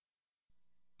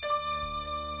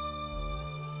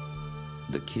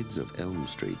The kids of Elm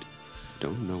Street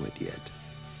don't know it yet,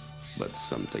 but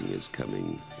something is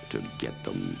coming to get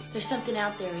them. There's something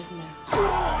out there, isn't there?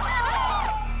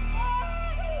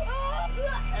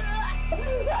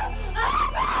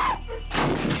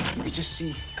 You could just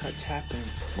see cuts happen.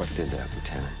 What did that,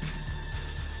 Lieutenant?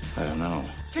 I don't know.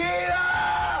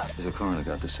 Tina! What's the coroner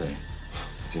got to say?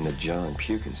 He's in the jar and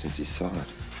puking since he saw it.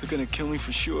 They're gonna kill me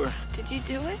for sure. Did you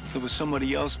do it? There was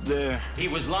somebody else there. He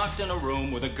was locked in a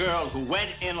room with a girl who went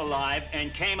in alive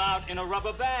and came out in a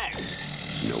rubber bag.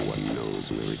 No one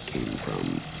knows where it came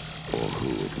from or who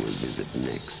it will visit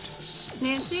next.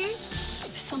 Nancy?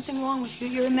 There's something wrong with you.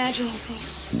 You're imagining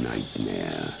things.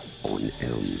 Nightmare on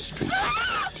Elm Street.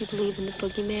 Do you believe in the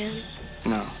boogeyman?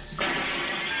 No.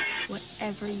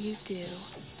 Whatever you do,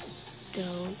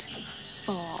 don't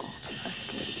fall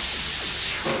asleep.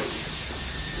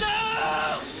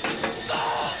 No!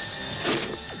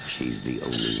 She's the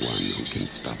only one who can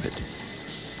stop it.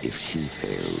 If she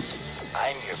fails,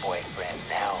 I'm your boyfriend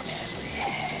now, Nancy.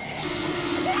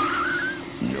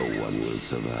 no one will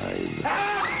survive.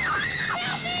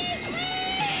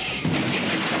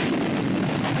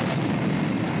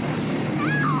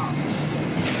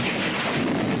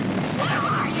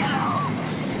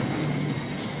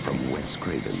 From Wes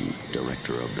Craven,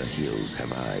 director of The Hills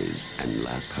Have Eyes and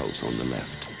Last House on the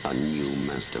Left, a new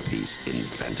masterpiece in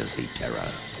fantasy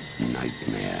terror,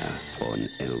 Nightmare on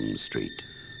Elm Street.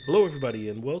 Hello everybody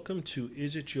and welcome to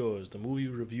Is It Yours, the movie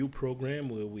review program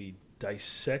where we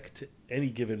dissect any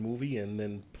given movie and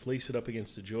then place it up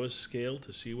against the Jaws scale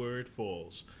to see where it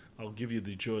falls. I'll give you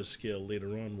the Jaws scale later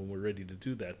on when we're ready to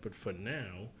do that, but for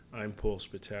now, I'm Paul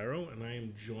Spataro and I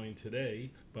am joined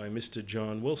today by Mr.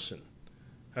 John Wilson.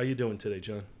 How you doing today,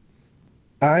 John?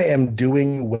 I am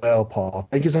doing well, Paul.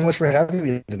 Thank you so much for having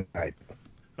me tonight.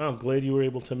 I'm glad you were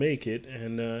able to make it,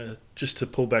 and just to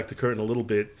pull back the curtain a little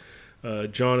bit,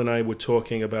 John and I were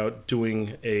talking about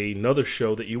doing another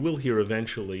show that you will hear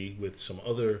eventually with some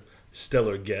other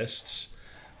stellar guests,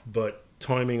 but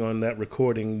timing on that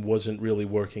recording wasn't really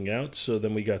working out, so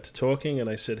then we got to talking, and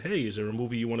I said, hey, is there a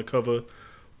movie you want to cover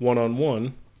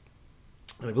one-on-one?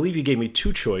 I believe you gave me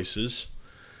two choices,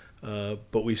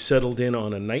 but we settled in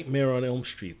on A Nightmare on Elm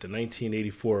Street, the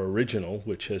 1984 original,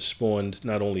 which has spawned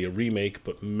not only a remake,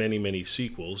 but many, many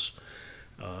sequels.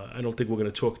 I don't think we're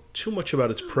going to talk too much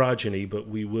about its progeny, but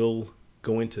we will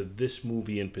go into this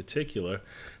movie in particular.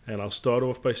 And I'll start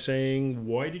off by saying,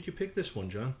 why did you pick this one,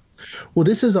 John? Well,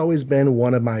 this has always been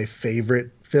one of my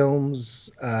favorite films.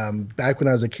 Back when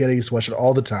I was a kid, I used to watch it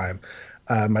all the time.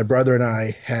 My brother and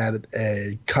I had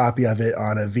a copy of it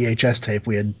on a VHS tape.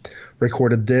 We had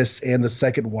recorded this and the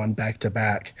second one back to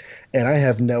back. And I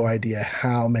have no idea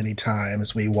how many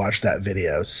times we watched that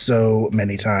video. So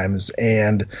many times.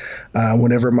 And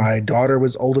whenever my daughter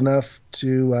was old enough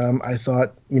to, I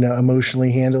thought,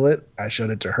 emotionally handle it, I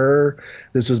showed it to her.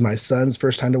 This was my son's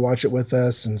first time to watch it with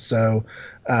us. And so,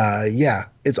 yeah,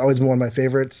 it's always been one of my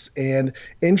favorites. And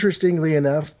interestingly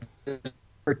enough, this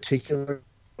particular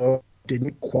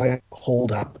didn't quite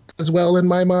hold up as well in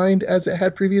my mind as it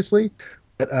had previously.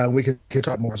 But we can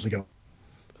talk more as we go.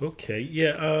 Okay,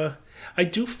 yeah. I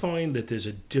do find that there's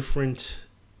a different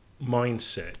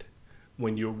mindset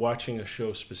when you're watching a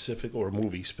show specific or a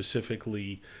movie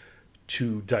specifically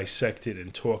to dissect it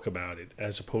and talk about it,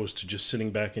 as opposed to just sitting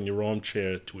back in your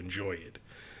armchair to enjoy it.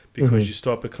 Because you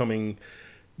start becoming,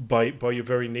 by your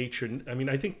very nature, I mean,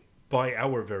 I think by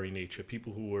our very nature,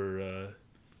 people who were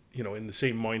in the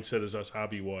same mindset as us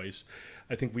hobby-wise,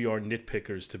 I think we are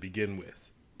nitpickers to begin with.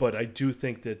 But I do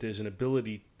think that there's an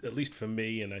ability, at least for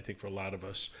me, and I think for a lot of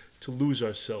us, to lose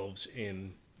ourselves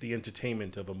in the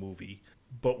entertainment of a movie.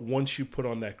 But once you put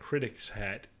on that critic's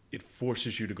hat, it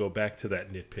forces you to go back to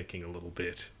that nitpicking a little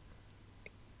bit.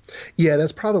 Yeah,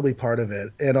 that's probably part of it.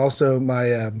 And also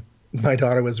my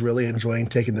daughter was really enjoying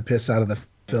taking the piss out of the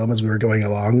film as we were going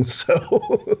along.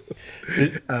 So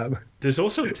there's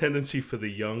also a tendency for the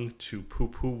young to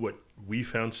poo-poo what we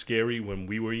found scary when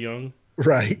we were young.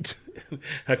 Right.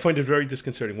 I find it very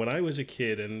disconcerting. When I was a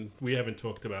kid, and we haven't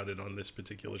talked about it on this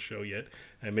particular show yet,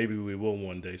 and maybe we will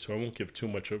one day, so I won't give too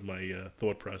much of my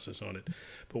thought process on it.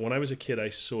 But when I was a kid, I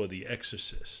saw The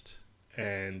Exorcist,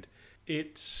 and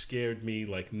it scared me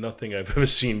like nothing I've ever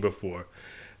seen before.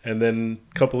 And then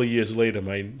a couple of years later,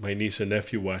 my niece and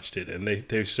nephew watched it, and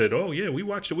they said, oh, yeah, we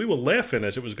watched it. We were laughing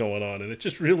as it was going on, and it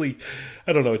just really,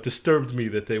 I don't know, it disturbed me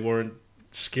that they weren't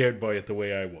scared by it the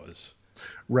way I was.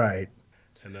 Right.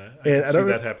 And I can see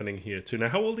that happening here, too. Now,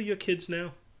 how old are your kids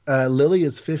now? Lily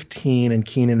is 15 and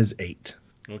Keenan is 8.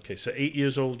 Okay, so 8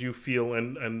 years old you feel,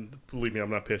 and believe me, I'm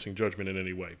not passing judgment in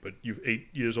any way, but 8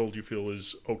 years old you feel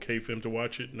is okay for him to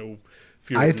watch it? No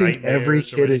fear I of think every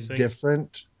nightmares or kid is anything?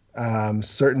 different.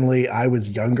 Certainly, I was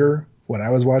younger when I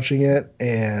was watching it,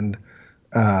 and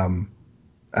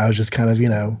I was just kind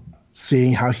of,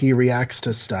 seeing how he reacts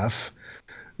to stuff.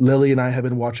 Lily and I have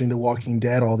been watching The Walking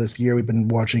Dead all this year. We've been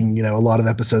watching, a lot of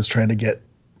episodes, trying to get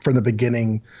from the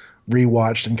beginning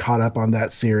rewatched and caught up on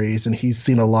that series, and he's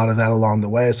seen a lot of that along the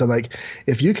way. So I'm like,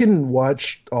 if you can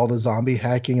watch all the zombie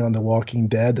hacking on The Walking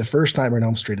Dead, the first Nightmare on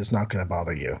Elm Street is not going to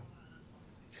bother you.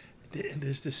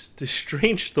 There's this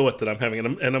strange thought that I'm having,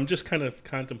 and I'm just kind of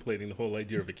contemplating the whole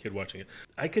idea of a kid watching it.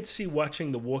 I could see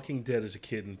watching The Walking Dead as a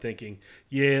kid and thinking,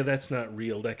 yeah, that's not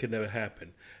real. That could never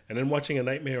happen. And then watching A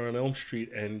Nightmare on Elm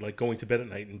Street and like going to bed at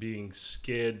night and being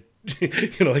scared,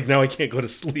 like now I can't go to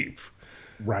sleep.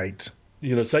 Right.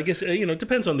 So I guess, it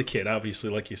depends on the kid. Obviously,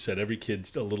 like you said, every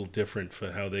kid's a little different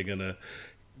for how they're going to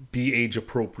be age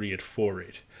appropriate for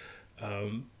it.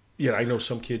 Yeah, I know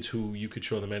some kids who you could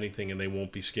show them anything and they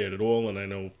won't be scared at all, and I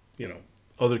know,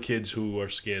 other kids who are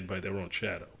scared by their own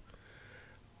shadow.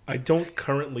 I don't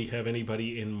currently have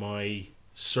anybody in my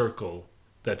circle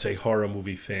that's a horror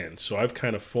movie fan, so I've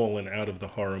kind of fallen out of the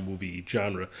horror movie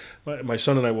genre. My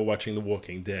son and I were watching The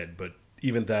Walking Dead, but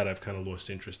even that I've kind of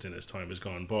lost interest in as time has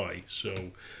gone by. So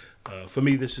for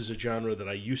me, this is a genre that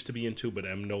I used to be into, but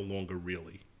am no longer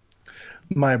really.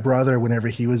 My brother, whenever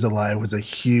he was alive, was a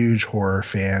huge horror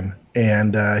fan,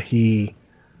 and he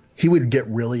would get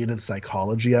really into the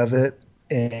psychology of it.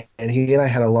 And he and I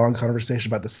had a long conversation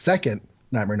about the second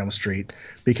Nightmare on Elm Street,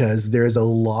 because there's a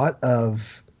lot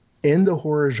of, in the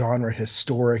horror genre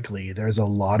historically, there's a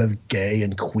lot of gay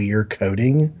and queer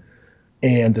coding.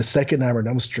 And the second Nightmare on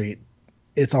Elm Street,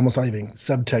 it's almost not even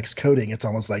subtext coding. It's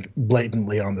almost like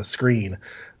blatantly on the screen.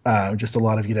 Just a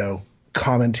lot of,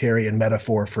 commentary and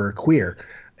metaphor for queer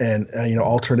and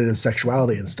alternative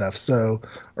sexuality and stuff, so,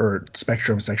 or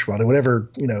spectrum sexuality, whatever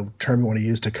term you want to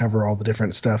use to cover all the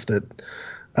different stuff that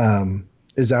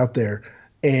is out there.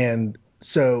 And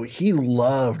so he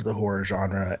loved the horror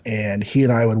genre, and he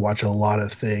and I would watch a lot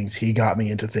of things. He got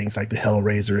me into things like the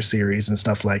Hellraiser series and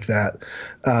stuff like that.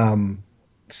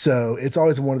 So it's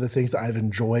always one of the things that I've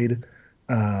enjoyed.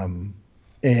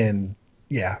 And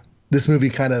yeah, this movie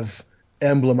kind of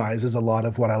emblemizes a lot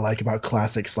of what I like about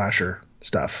classic slasher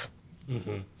stuff.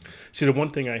 Mm-hmm. See, the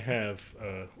one thing I have,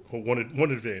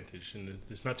 one advantage, and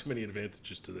there's not too many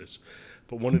advantages to this,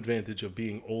 but one advantage of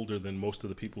being older than most of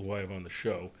the people who I have on the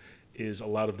show is a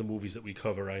lot of the movies that we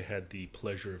cover, I had the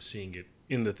pleasure of seeing it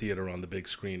in the theater on the big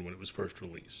screen when it was first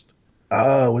released.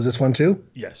 Oh, was this one too?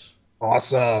 Yes.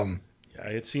 Awesome. Yeah,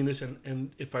 I had seen this, and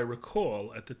if I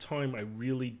recall, at the time, I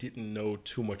really didn't know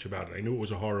too much about it. I knew it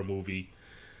was a horror movie.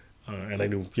 And I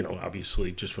knew,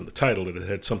 obviously just from the title that it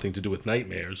had something to do with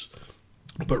nightmares,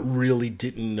 but really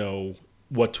didn't know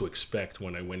what to expect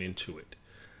when I went into it.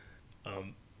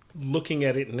 Looking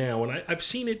at it now, and I've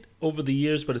seen it over the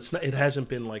years, but it hasn't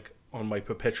been like on my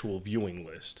perpetual viewing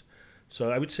list. So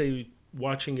I would say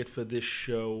watching it for this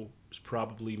show is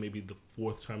probably maybe the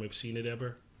fourth time I've seen it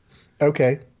ever.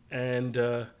 Okay. And,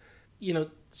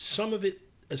 some of it,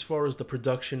 as far as the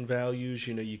production values,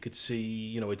 you could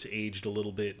see, it's aged a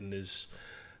little bit, and is,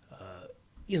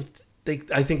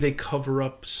 I think they cover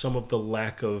up some of the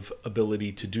lack of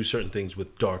ability to do certain things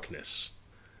with darkness,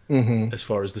 as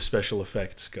far as the special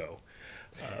effects go.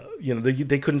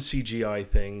 They couldn't CGI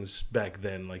things back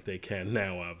then like they can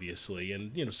now, obviously,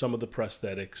 and some of the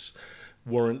prosthetics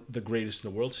weren't the greatest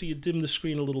in the world. So you dim the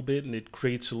screen a little bit, and it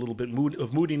creates a little bit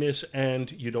of moodiness,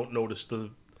 and you don't notice the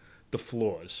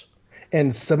flaws.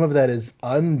 And some of that is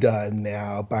undone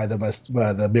now by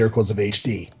the miracles of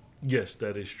HD. Yes,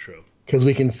 that is true. Because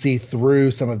we can see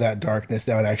through some of that darkness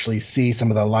now and actually see some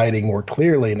of the lighting more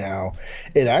clearly now.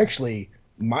 It actually,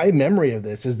 my memory of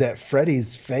this is that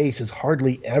Freddy's face is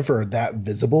hardly ever that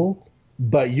visible,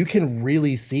 but you can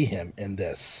really see him in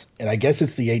this. And I guess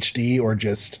it's the HD, or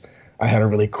just I had a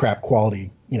really crap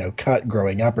quality, cut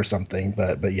growing up or something.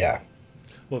 But yeah.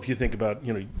 Well, if you think about,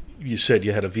 you said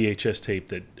you had a VHS tape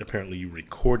that apparently you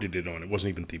recorded it on. It wasn't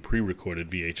even the pre-recorded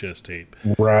VHS tape.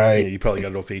 Right. You probably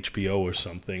got it off HBO or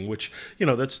something, which,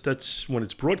 that's when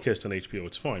it's broadcast on HBO,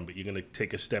 it's fine. But you're going to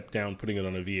take a step down putting it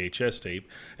on a VHS tape,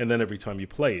 and then every time you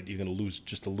play it, you're going to lose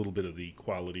just a little bit of the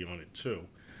quality on it, too.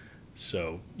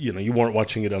 So, you weren't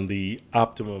watching it on the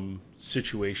optimum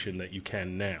situation that you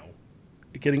can now.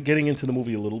 Getting into the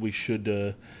movie a little, we should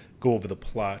go over the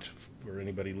plot for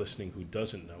anybody listening who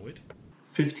doesn't know it.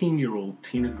 15-year-old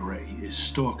Tina Gray is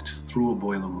stalked through a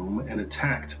boiler room and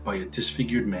attacked by a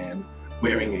disfigured man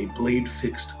wearing a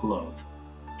blade-fixed glove.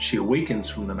 She awakens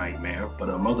from the nightmare, but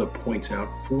her mother points out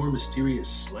 4 mysterious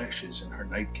slashes in her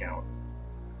nightgown.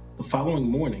 The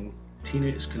following morning, Tina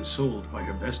is consoled by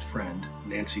her best friend,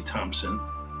 Nancy Thompson,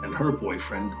 and her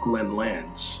boyfriend, Glenn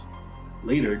Lance.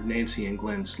 Later, Nancy and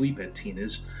Glenn sleep at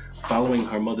Tina's, following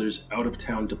her mother's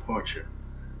out-of-town departure.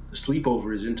 The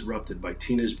sleepover is interrupted by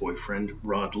Tina's boyfriend,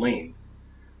 Rod Lane.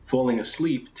 Falling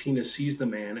asleep, Tina sees the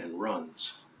man and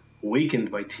runs. Awakened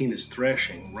by Tina's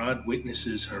thrashing, Rod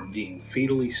witnesses her being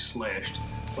fatally slashed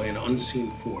by an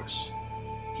unseen force.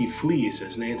 He flees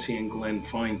as Nancy and Glenn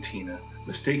find Tina,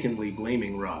 mistakenly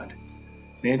blaming Rod.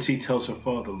 Nancy tells her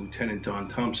father, Lieutenant Don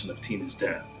Thompson, of Tina's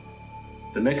death.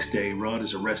 The next day, Rod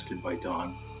is arrested by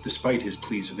Don, despite his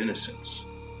pleas of innocence.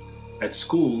 At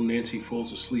school, Nancy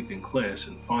falls asleep in class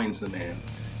and finds the man,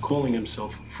 calling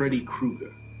himself Freddy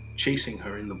Krueger, chasing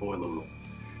her in the boiler room.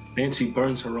 Nancy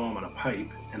burns her arm on a pipe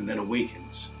and then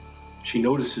awakens. She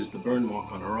notices the burn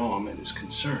mark on her arm and is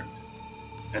concerned.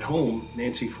 At home,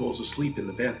 Nancy falls asleep in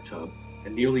the bathtub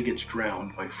and nearly gets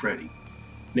drowned by Freddy.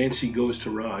 Nancy goes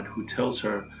to Rod, who tells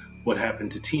her what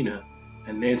happened to Tina,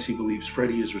 and Nancy believes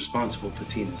Freddy is responsible for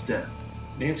Tina's death.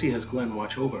 Nancy has Glenn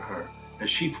watch over her as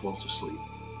she falls asleep.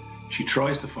 She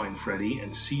tries to find Freddy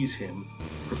and sees him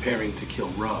preparing to kill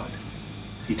Rod.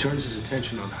 He turns his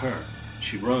attention on her.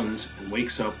 She runs and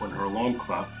wakes up when her alarm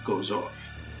clock goes off.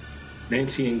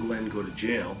 Nancy and Glenn go to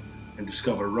jail and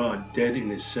discover Rod dead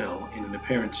in his cell in an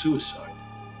apparent suicide.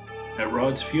 At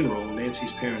Rod's funeral,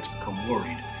 Nancy's parents become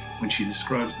worried when she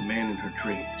describes the man in her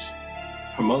dreams.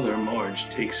 Her mother, Marge,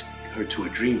 takes her to a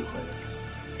dream clinic.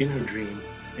 In her dream,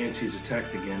 Nancy is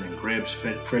attacked again and grabs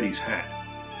Freddy's hat.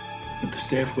 But the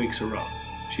staff wakes her up.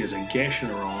 She has a gash in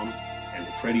her arm and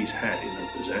Freddy's hat in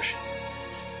her possession.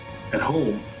 At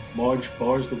home, Marge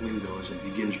bars the windows and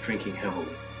begins drinking heavily.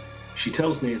 She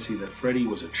tells Nancy that Freddy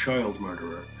was a child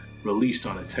murderer released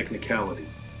on a technicality.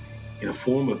 In a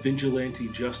form of vigilante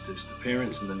justice, the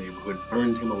parents in the neighborhood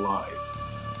burned him alive.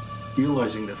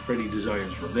 Realizing that Freddy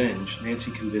desires revenge,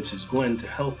 Nancy convinces Glenn to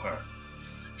help her.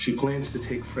 She plans to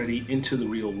take Freddy into the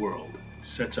real world and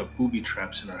sets up booby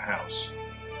traps in her house.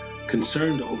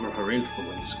 Concerned over her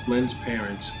influence, Glenn's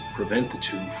parents prevent the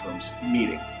two from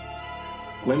meeting.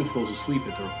 Glenn falls asleep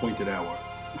at the appointed hour,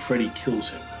 and Freddy kills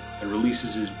him and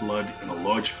releases his blood in a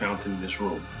large fountain in his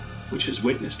room, which is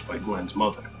witnessed by Glenn's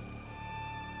mother.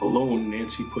 Alone,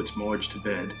 Nancy puts Marge to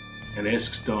bed and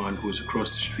asks Dawn, who is across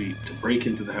the street, to break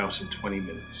into the house in 20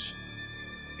 minutes.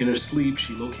 In her sleep,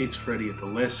 she locates Freddy at the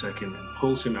last second and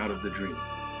pulls him out of the dream.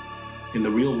 In the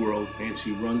real world,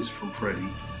 Nancy runs from Freddy,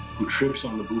 who trips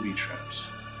on the booby traps.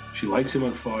 She lights him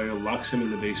on fire, locks him in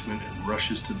the basement, and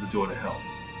rushes to the door to help.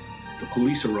 The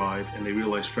police arrive, and they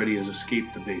realize Freddy has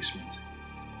escaped the basement.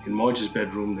 In Marge's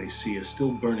bedroom, they see a still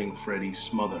burning Freddy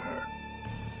smother her.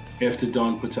 After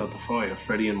Dawn puts out the fire,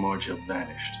 Freddy and Marge have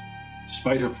vanished.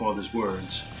 Despite her father's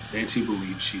words, Nancy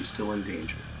believes she is still in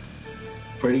danger.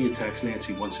 Freddy attacks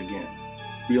Nancy once again.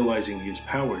 Realizing he is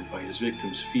powered by his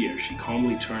victim's fear, she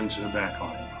calmly turns her back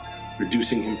on him,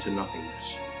 reducing him to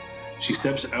nothingness. She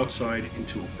steps outside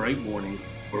into a bright morning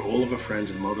where all of her friends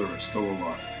and mother are still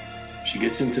alive. She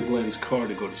gets into Glenn's car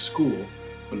to go to school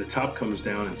when the top comes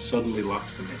down and suddenly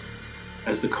locks them in.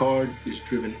 As the car is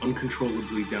driven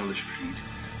uncontrollably down the street,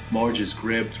 Marge is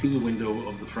grabbed through the window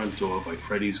of the front door by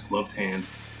Freddy's gloved hand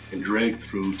and dragged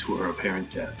through to her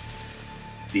apparent death.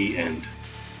 The end.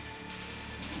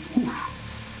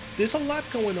 Oof. There's a lot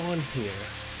going on here.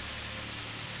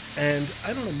 And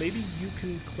I don't know, maybe you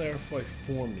can clarify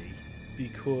for me,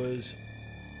 because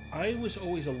I was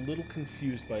always a little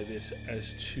confused by this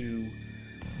as to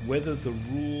whether the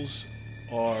rules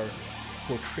are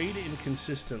portrayed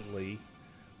inconsistently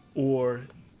or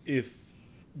if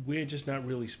we're just not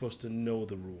really supposed to know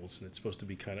the rules and it's supposed to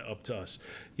be kind of up to us.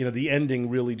 You know, the ending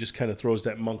really just kind of throws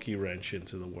that monkey wrench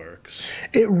into the works.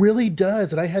 It really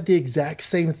does. And I had the exact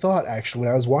same thought, actually, when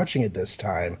I was watching it this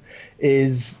time,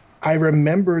 is I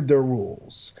remembered the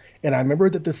rules. And I remember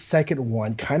that the second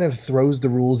one kind of throws the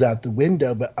rules out the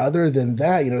window. But other than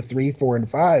that, 3, 4,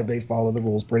 and 5, they follow the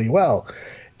rules pretty well.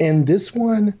 And this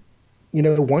one,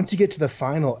 once you get to the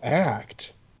final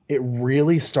act, it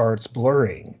really starts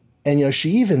blurring. And, she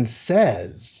even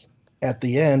says at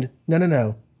the end,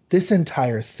 no, this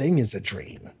entire thing is a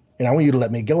dream. And I want you to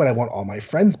let me go and I want all my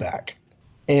friends back.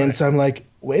 And right. So I'm like,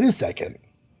 wait a second.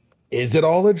 Is it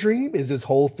all a dream? Is this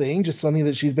whole thing just something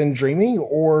that she's been dreaming?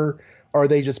 Or are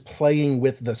they just playing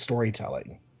with the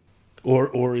storytelling?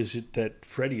 Or is it that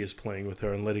Freddy is playing with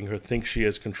her and letting her think she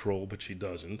has control, but she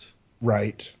doesn't?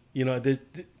 Right.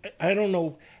 I don't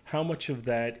know how much of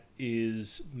that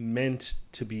is meant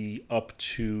to be up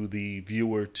to the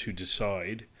viewer to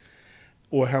decide.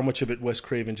 or how much of it Wes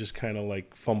Craven just kind of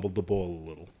like fumbled the ball a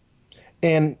little.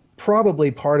 And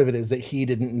probably part of it is that he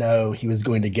didn't know he was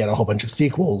going to get a whole bunch of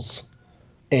sequels,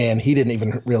 and he didn't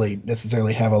even really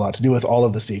necessarily have a lot to do with all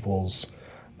of the sequels.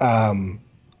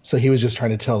 So he was just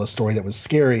trying to tell a story that was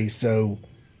scary. So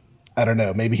I don't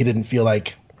know, maybe he didn't feel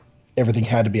like everything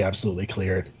had to be absolutely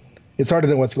cleared. It's hard to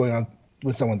know what's going on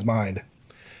with someone's mind.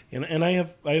 And I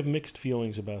have mixed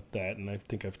feelings about that, and I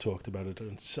think I've talked about it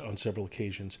on several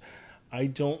occasions. I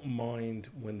don't mind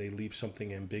when they leave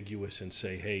something ambiguous and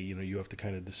say, hey, you have to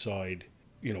kind of decide,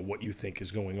 what you think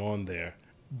is going on there.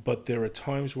 But there are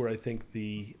times where I think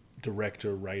the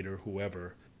director, writer,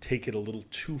 whoever, take it a little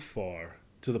too far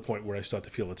to the point where I start to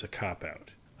feel it's a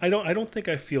cop-out. I don't think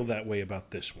I feel that way about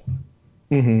this one.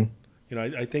 Mm-hmm.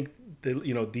 I think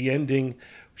the ending,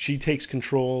 she takes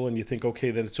control and you think,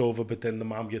 okay, that it's over, but then the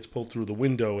mom gets pulled through the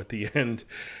window at the end,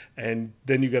 and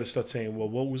then you got to start saying, well,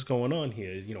 what was going on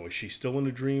here? Is she still in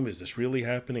a dream? Is this really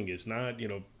happening? Is not?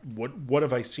 What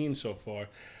have I seen so far?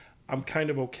 I'm kind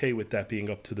of okay with that being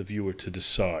up to the viewer to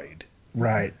decide.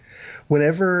 Right.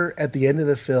 Whenever, at the end of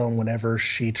the film, whenever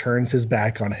she turns his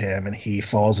back on him and he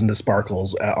falls into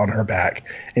sparkles on her back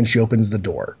and she opens the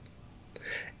door,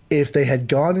 if they had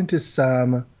gone into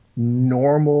some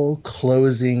normal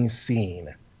closing scene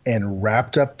and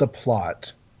wrapped up the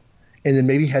plot and then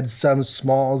maybe had some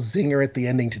small zinger at the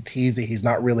ending to tease that he's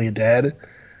not really dead,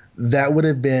 that would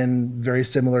have been very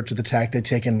similar to the tack they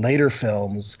take in later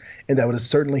films, and that would have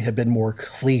certainly have been more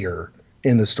clear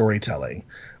in the storytelling.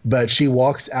 But she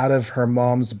walks out of her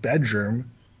mom's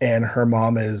bedroom and her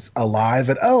mom is alive,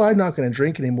 and oh, I'm not going to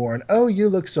drink anymore, and oh, you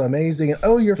look so amazing, and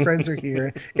oh, your friends are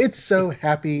here. It's so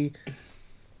happy.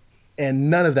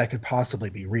 And none of that could possibly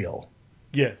be real.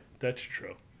 Yeah, that's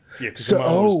true. Yeah, because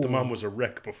the mom was a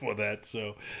wreck before that.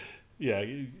 So, yeah,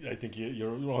 I think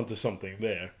you're onto something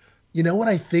there. You know what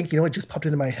I think? You know what just popped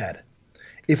into my head?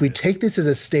 If we take this as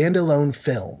a standalone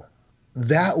film,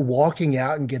 that walking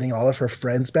out and getting all of her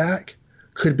friends back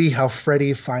could be how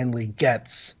Freddy finally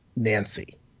gets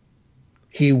Nancy.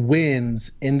 He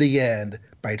wins in the end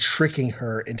by tricking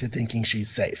her into thinking she's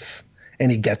safe, and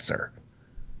he gets her.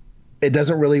 It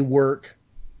doesn't really work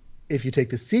if you take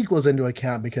the sequels into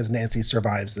account because Nancy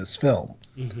survives this film.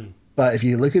 Mm-hmm. But if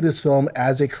you look at this film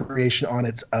as a creation on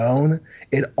its own,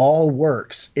 it all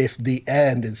works if the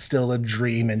end is still a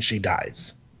dream and she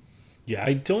dies. Yeah,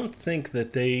 I don't think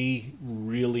that they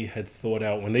really had thought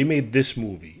out, when they made this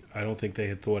movie, I don't think they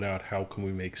had thought out how can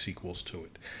we make sequels to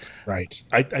it. Right.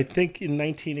 I think in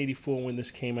 1984 when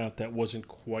this came out, that wasn't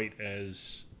quite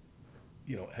as,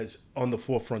 as on the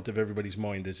forefront of everybody's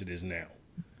mind as it is now.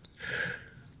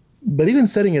 But even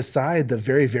setting aside the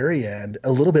very, very end,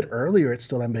 a little bit earlier, it's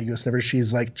still ambiguous. Whenever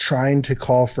she's like trying to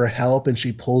call for help and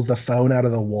she pulls the phone out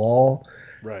of the wall.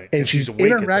 Right. And she's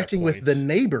interacting with the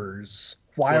neighbors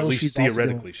while at least she's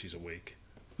theoretically she's awake.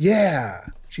 Yeah.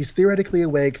 She's theoretically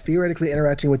awake, theoretically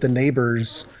interacting with the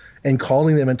neighbors and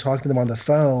calling them and talking to them on the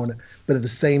phone. But at the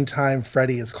same time,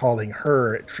 Freddy is calling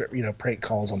her, prank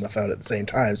calls on the phone at the same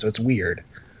time. So it's weird.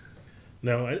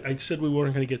 Now, I said we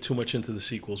weren't going to get too much into the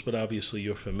sequels, but obviously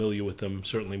you're familiar with them,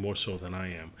 certainly more so than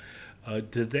I am.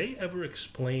 Did they ever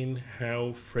explain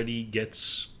how Freddy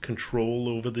gets control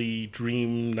over the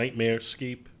dream nightmare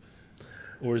escape?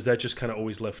 Or is that just kind of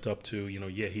always left up to,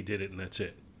 yeah, he did it and that's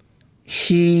it?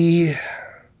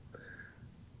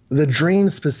 The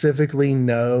dreams specifically,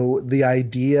 no. The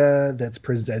idea that's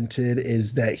presented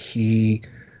is that he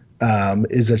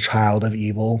is a child of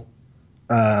evil.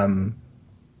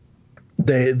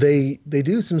 They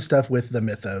do some stuff with the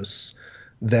mythos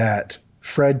that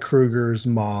Fred Krueger's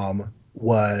mom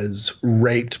was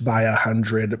raped by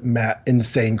 100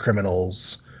 insane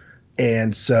criminals,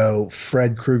 and so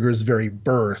Fred Krueger's very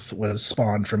birth was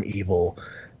spawned from evil,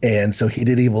 and so he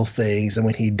did evil things, and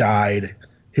when he died,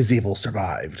 his evil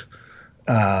survived.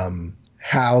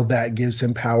 How that gives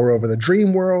him power over the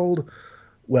dream world,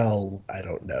 well, I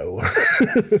don't know.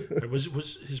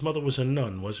 was his mother was a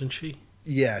nun, wasn't she?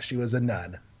 Yeah, she was a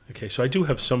nun. Okay, so I do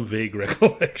have some vague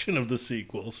recollection of the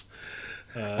sequels.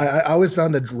 I always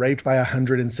found that raped by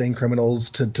 100 insane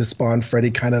criminals to spawn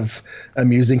Freddy kind of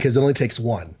amusing because it only takes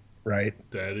one, right?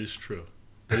 That is true.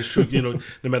 That is true.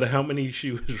 No matter how many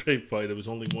she was raped by, there was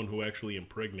only one who actually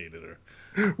impregnated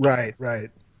her. Right.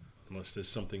 Unless there's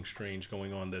something strange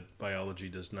going on that biology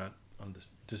does not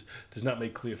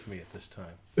make clear for me at this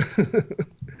time.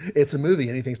 It's a movie.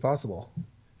 Anything's possible.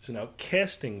 So now,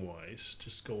 casting-wise,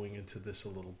 just going into this a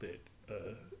little bit,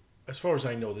 as far as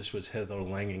I know, this was Heather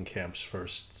Langenkamp's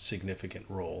first significant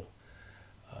role.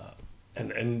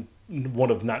 and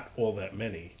one of not all that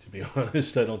many, to be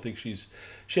honest. I don't think she's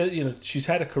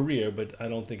had a career, but I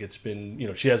don't think it's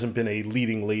been, she hasn't been a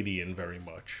leading lady in very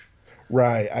much.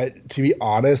 Right. To be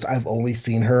honest, I've only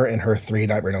seen her in her 3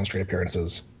 Nightmare on Elm Street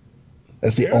appearances.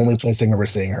 That's the only place I remember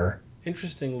seeing her.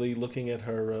 Interestingly, looking at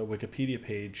her Wikipedia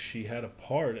page, she had a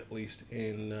part, at least,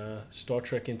 in Star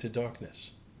Trek Into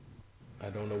Darkness. I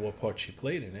don't know what part she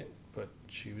played in it, but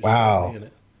she was in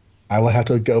it. I will have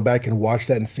to go back and watch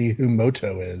that and see who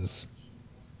Moto is.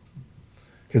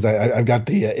 Because I've got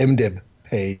the IMDb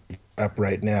page up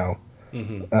right now.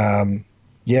 Mm-hmm.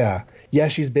 Yeah,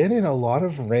 she's been in a lot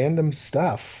of random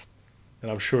stuff. And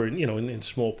I'm sure, in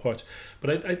small parts.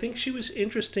 But I think she was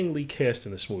interestingly cast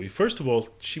in this movie. First of all,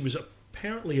 she was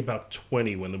apparently about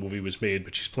 20 when the movie was made,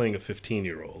 but she's playing a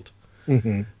 15-year-old.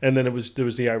 Mm-hmm. And then there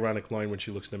was the ironic line when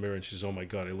she looks in the mirror and she says, "Oh my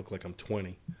God, I look like I'm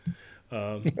 20."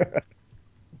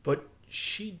 But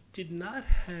she did not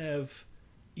have,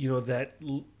 that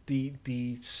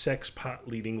the sex pot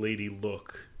leading lady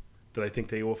look that I think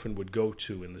they often would go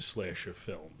to in the slasher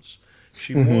films.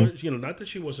 She was, not that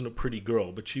she wasn't a pretty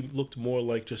girl, but she looked more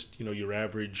like just, your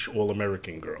average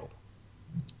all-American girl.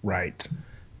 Right.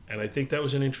 And I think that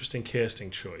was an interesting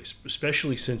casting choice,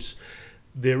 especially since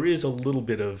there is a little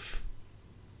bit of,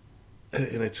 and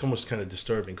it's almost kind of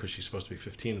disturbing because she's supposed to be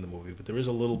 15 in the movie, but there is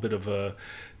a little bit of a,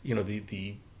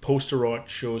 the poster art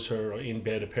shows her in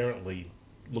bed, apparently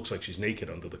looks like she's naked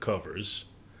under the covers.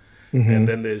 Mm-hmm. And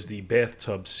then there's the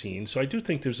bathtub scene. So I do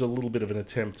think there's a little bit of an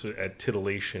attempt at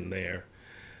titillation there.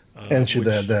 And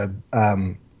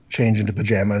the change into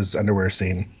pajamas underwear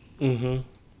scene. Mm-hmm.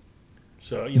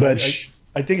 So,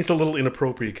 I think it's a little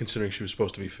inappropriate considering she was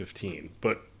supposed to be 15.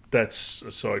 But that's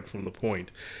aside from the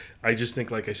point. I just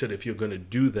think, like I said, if you're going to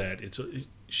do that,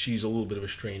 she's a little bit of a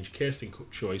strange casting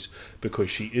choice because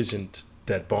she isn't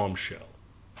that bombshell.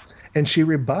 And she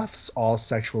rebuffs all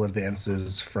sexual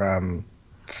advances from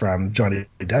Johnny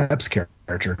Depp's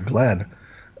character, Glenn,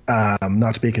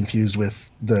 not to be confused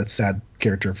with the sad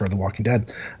character from The Walking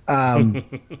Dead.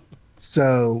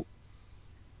 So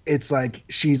it's like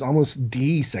she's almost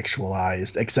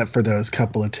desexualized, except for those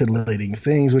couple of titillating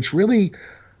things, which really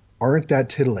aren't that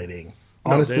titillating.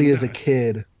 No, honestly, as a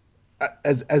kid,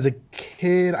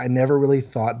 I never really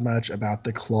thought much about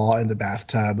the claw in the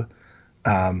bathtub.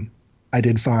 I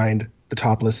did find the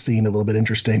topless scene a little bit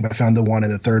interesting, but I found the one in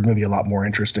the third movie a lot more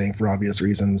interesting for obvious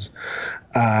reasons.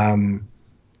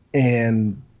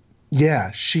 And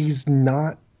yeah, she's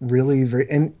not really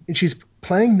and she's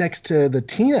playing next to the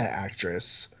Tina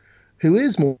actress, who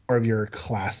is more of your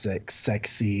classic,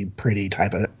 sexy, pretty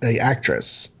type of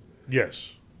actress. Yes,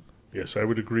 I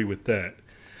would agree with that.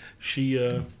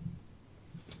 She,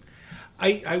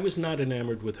 I was not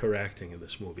enamored with her acting in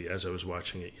this movie as I was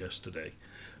watching it yesterday.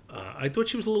 I thought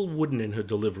she was a little wooden in her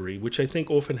delivery, which I think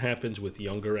often happens with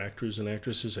younger actors and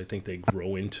actresses. I think they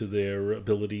grow into their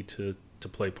ability to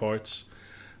play parts.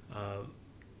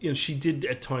 She did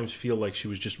at times feel like she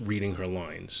was just reading her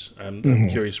lines. I'm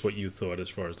curious what you thought as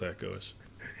far as that goes.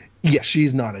 Yeah,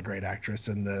 she's not a great actress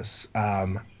in this.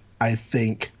 I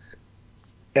think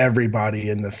everybody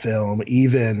in the film,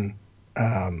 even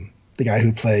the guy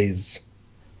who plays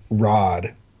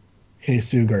Rod,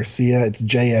 Jesus Garcia, it's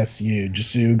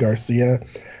Jesus Garcia.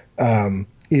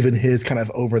 Even his kind of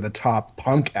over-the-top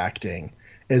punk acting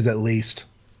is at least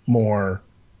more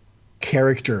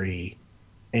character-y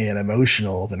and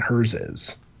emotional than hers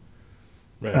is.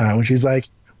 Right. When she's like,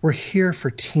 "We're here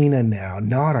for Tina now,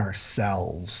 not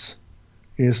ourselves."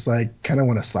 You just like kind of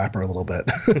want to slap her a little bit.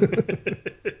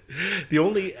 The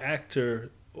only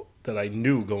actor that I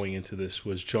knew going into this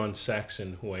was John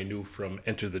Saxon, who I knew from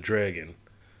Enter the Dragon.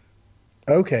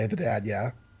 Okay, the dad,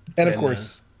 yeah. And of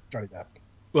course, Johnny Depp.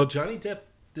 Well, Johnny Depp,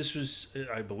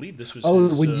 I believe this was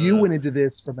his, when you went into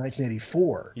this from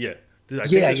 1984. Yeah. I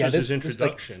think this was his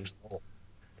introduction.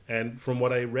 And from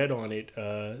what I read on it,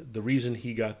 the reason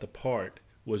he got the part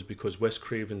was because Wes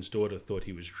Craven's daughter thought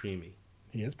he was dreamy.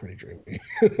 He is pretty dreamy.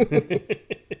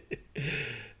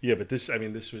 Yeah, but this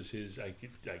was his,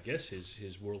 I guess,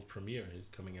 his world premiere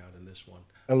coming out in this one.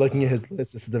 I'm looking at his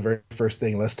list. This is the very first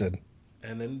thing listed.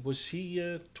 And then was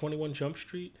he 21 Jump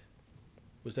Street?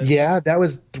 Was that? Yeah, that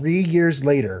was 3 years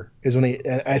later. Is when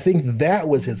I think that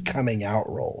was his coming out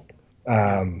role.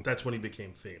 That's when he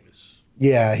became famous.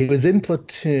 Yeah, he was in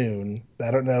Platoon.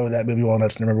 I don't know that movie well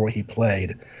enough to remember what he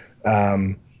played.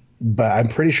 But I'm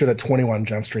pretty sure that 21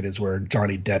 Jump Street is where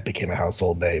Johnny Depp became a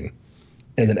household name.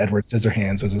 And then Edward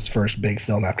Scissorhands was his first big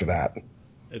film after that.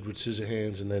 Edward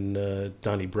Scissorhands and then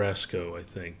Donnie Brasco, I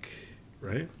think,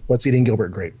 right? What's Eating Gilbert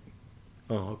Grape?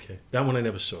 Oh, okay. That one I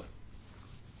never saw.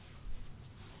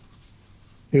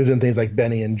 He was in things like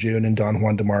Benny and June and Don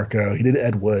Juan DeMarco. He did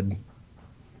Ed Wood.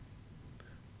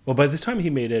 Well, by the time he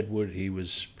made Ed Wood, he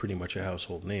was pretty much a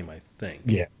household name, I think.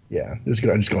 Yeah. Just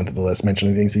going through the list,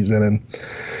 mentioning things he's been in.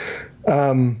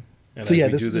 And so yeah,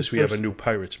 we have a new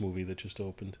Pirates movie that just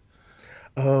opened.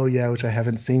 Oh yeah, which I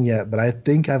haven't seen yet, but I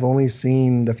think I've only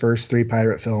seen the first 3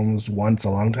 pirate films once a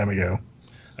long time ago.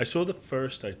 I saw the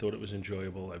first. I thought it was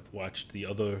enjoyable. I've watched the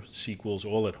other sequels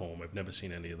all at home. I've never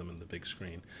seen any of them in the big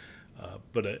screen.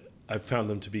 But I've found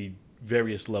them to be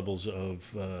various levels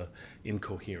of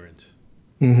incoherent.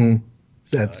 Mm-hmm.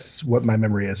 That's what my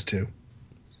memory is too.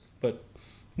 But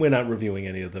we're not reviewing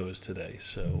any of those today,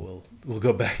 so we'll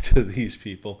go back to these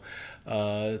people.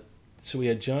 So we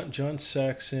had John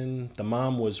Saxon. The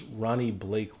mom was Ronnie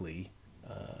Blakely.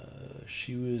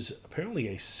 She was apparently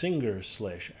a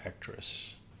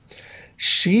singer/actress.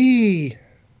 She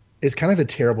is kind of a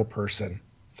terrible person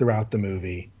throughout the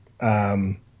movie.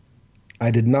 I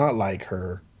did not like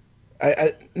her.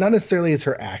 I not necessarily as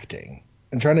her acting.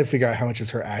 I'm trying to figure out how much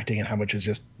is her acting and how much is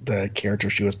just the character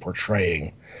she was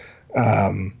portraying.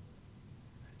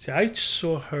 See, I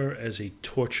saw her as a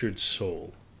tortured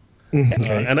soul.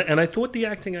 Okay. And I thought the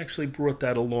acting actually brought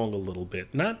that along a little bit.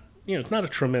 It's not a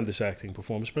tremendous acting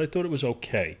performance, but I thought it was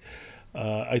okay.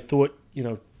 I thought,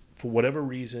 for whatever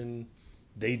reason,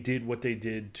 they did what they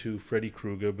did to Freddy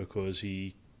Krueger because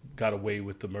he got away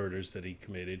with the murders that he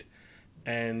committed.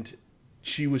 And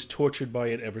she was tortured by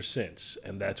it ever since.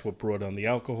 And that's what brought on the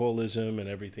alcoholism and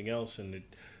everything else. And it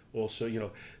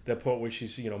also, that part where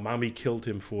she's, mommy killed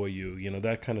him for you,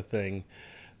 that kind of thing.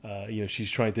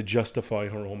 She's trying to justify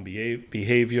her own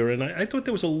behavior, and I thought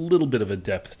there was a little bit of a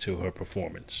depth to her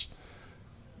performance.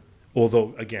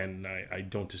 Although, again, I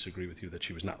don't disagree with you that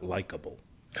she was not likable.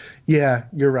 Yeah,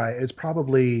 you're right. It's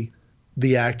probably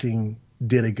the acting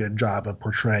did a good job of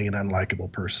portraying an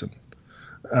unlikable person.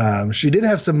 She did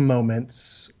have some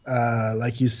moments,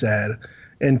 like you said,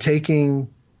 and taking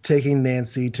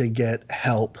Nancy to get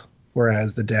help,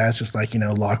 whereas the dad's just like,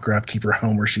 lock her up, keep her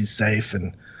home where she's safe,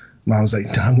 and Mom's like,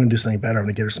 no, I'm going to do something better. I'm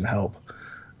going to get her some help.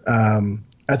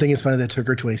 I think it's funny they took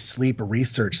her to a sleep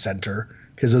research center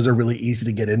because those are really easy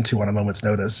to get into on a moment's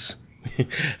notice.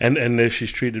 and there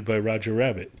she's treated by Roger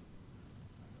Rabbit.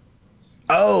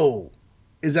 Oh,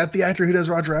 is that the actor who does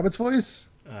Roger Rabbit's voice?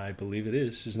 I believe it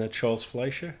is. Isn't that Charles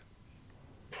Fleischer?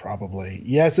 Probably.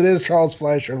 Yes, it is Charles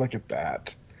Fleischer. Look at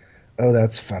that. Oh,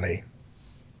 that's funny.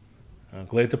 I'm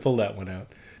glad to pull that one out.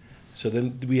 So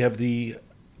then we have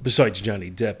besides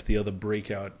Johnny Depp, the other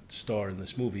breakout star in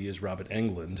this movie is Robert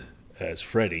Englund as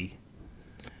Freddy.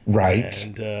 Right.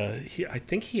 And I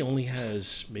think he only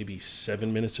has maybe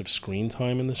 7 minutes of screen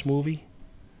time in this movie.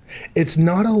 It's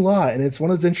not a lot, and it's one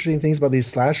of those interesting things about these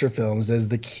slasher films is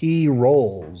the key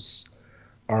roles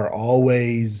are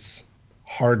always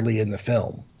hardly in the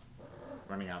film.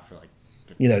 Running out for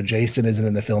Jason isn't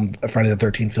in the film, Friday the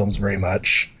 13th films very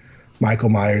much. Michael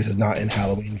Myers is not in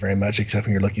Halloween very much, except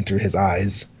when you're looking through his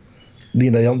eyes.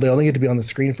 They only get to be on the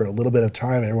screen for a little bit of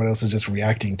time, and everyone else is just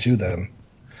reacting to them.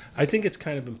 I think it's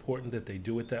kind of important that they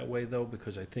do it that way, though,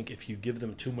 because I think if you give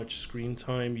them too much screen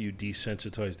time, you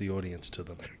desensitize the audience to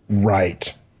them.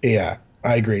 Right. Yeah,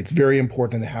 I agree. It's very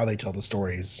important in how they tell the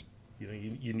stories.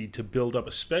 You need to build up,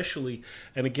 especially,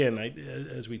 and again,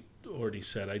 as we already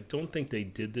said, I don't think they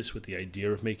did this with the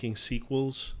idea of making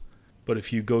sequels. But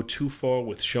if you go too far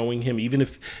with showing him, even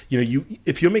if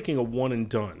if you're making a one and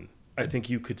done, I think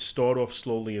you could start off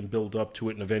slowly and build up to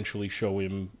it and eventually show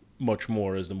him much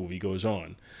more as the movie goes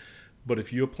on. But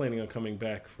if you're planning on coming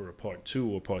back for a part 2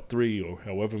 or part 3 or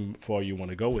however far you want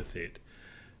to go with it,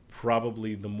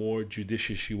 probably the more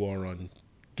judicious you are on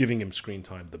giving him screen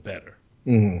time, the better.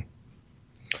 Mm-hmm.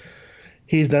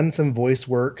 He's done some voice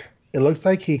work. It looks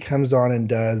like he comes on and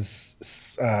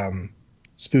does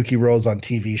spooky roles on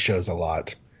TV shows a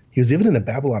lot. He was even in a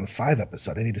Babylon 5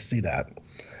 episode. I need to see that.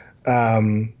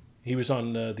 He was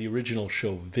on the original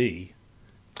show V.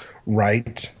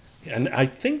 Right. And I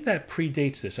think that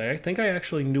predates this. I think I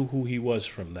actually knew who he was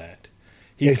from that.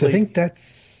 I think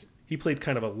he played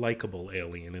kind of a likable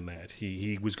alien in that.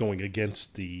 He was going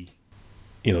against the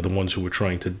ones who were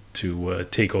trying to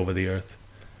take over the Earth.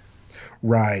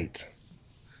 Right.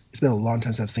 It's been a long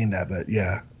time since I've seen that, but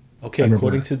yeah. Okay,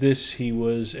 according to this, he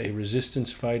was a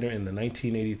resistance fighter in the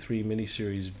 1983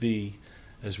 miniseries V,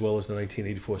 as well as the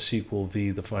 1984 sequel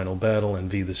V, The Final Battle, and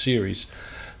V, The Series.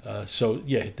 So,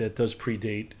 yeah, that does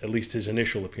predate, at least his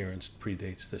initial appearance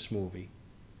predates this movie.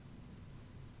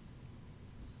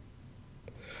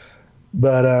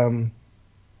 But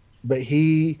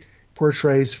he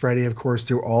portrays Freddy, of course,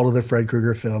 through all of the Fred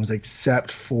Krueger films,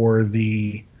 except for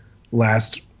the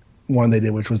last one they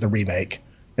did, which was the remake.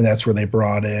 and that's where they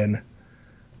brought in.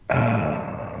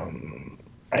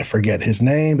 I forget his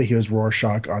name, but he was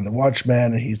Rorschach on The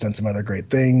Watchmen, and he's done some other great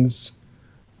things.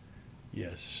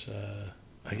 Yes,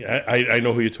 I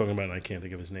know who you're talking about, and I can't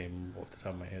think of his name off the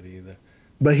top of my head either.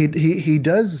 But he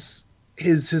does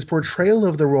his portrayal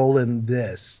of the role in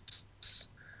this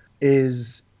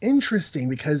is interesting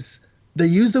because they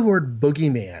use the word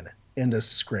boogeyman in the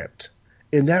script,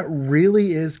 and that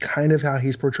really is kind of how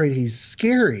he's portrayed. He's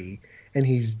scary and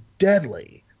he's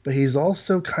deadly, but he's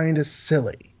also kind of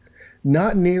silly.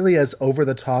 Not nearly as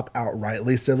over-the-top,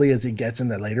 outrightly silly as he gets in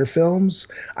the later films.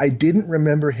 I didn't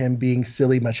remember him being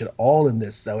silly much at all in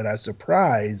this, though, and I was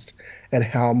surprised at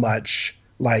how much,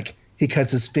 like, he cuts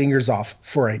his fingers off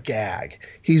for a gag.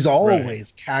 He's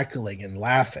always cackling and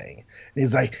laughing. And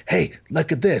he's like, hey,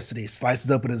 look at this. And he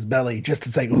slices open his belly just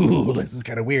to say, ooh, this is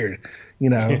kind of weird, you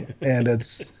know? And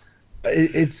it's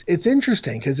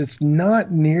interesting because it's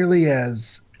not nearly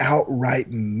as outright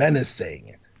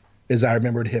menacing as I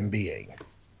remembered him being.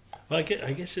 Well, I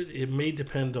guess it may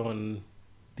depend on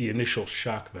the initial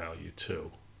shock value,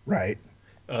 too. Right.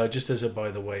 Just as a,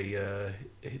 by the way,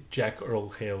 Jack Earl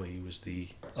Haley was the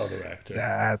other actor.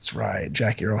 That's right.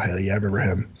 Jackie Earl Haley. Yeah, I remember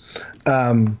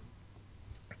him.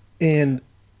 And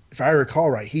if I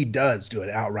recall right, he does do an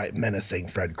outright menacing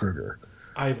Fred Krueger.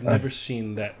 I've never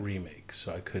seen that remake,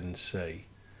 so I couldn't say.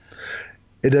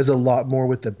 It does a lot more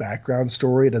with the background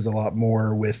story. It does a lot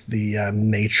more with the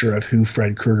nature of who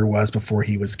Fred Krueger was before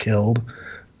he was killed.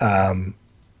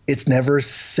 It's never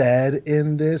said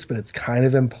in this, but it's kind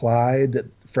of implied that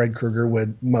Fred Krueger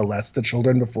would molest the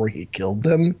children before he killed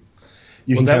them.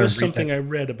 That was something I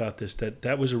read about this,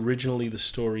 that was originally the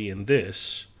story in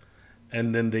this,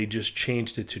 and then they just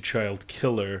changed it to child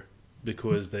killer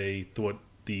because they thought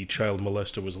the child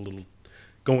molester was a little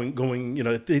going, you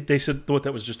know, they thought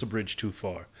that was just a bridge too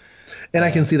far. And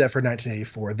I can see that for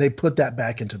 1984. They put that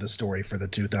back into the story for the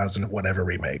 2000 whatever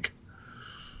remake.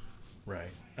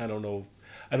 Right. I don't know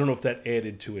if that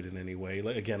added to it in any way.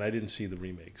 Like, again, I didn't see the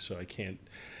remake, so I can't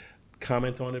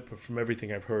comment on it, but from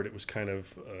everything I've heard, it was kind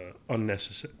of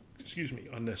unnecessary.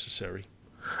 Unnecessary.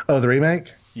 Oh, the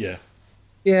remake? Yeah.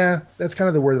 Yeah, that's kind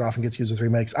of the word that often gets used with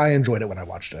remakes. I enjoyed it when I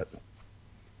watched it.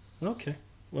 Okay.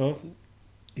 Well,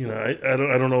 you know, I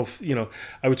don't know if, you know,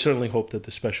 I would certainly hope that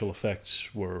the special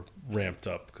effects were ramped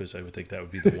up because I would think that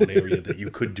would be the one area that you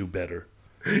could do better.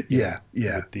 Yeah.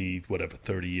 With the,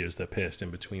 30 years that passed in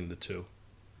between the two.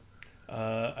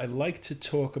 I'd like to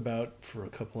talk about, for a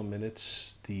couple of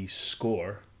minutes, the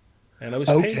score. And I was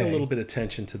paying a little bit of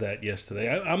attention to that yesterday.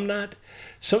 I'm not...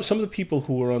 Some of the people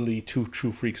who are on the Two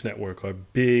True Freaks Network are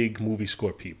big movie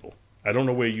score people. I don't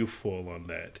know where you fall on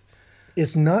that.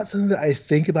 It's not something that I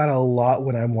think about a lot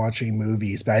when I'm watching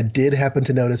movies, but I did happen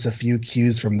to notice a few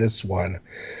cues from this one.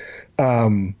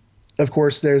 Of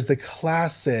course, there's the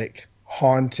classic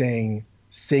haunting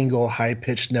single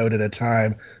high-pitched note at a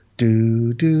time.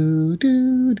 Do, do,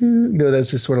 do, do. You know,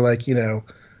 that's just sort of like, you know,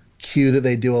 cue that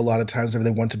they do a lot of times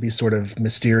whenever they want to be sort of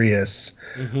mysterious.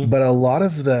 Mm-hmm. But a lot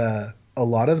of the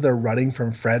Running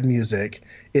from Fred music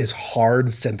is hard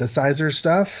synthesizer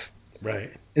stuff.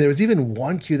 Right. And there was even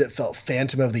one cue that felt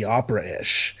Phantom of the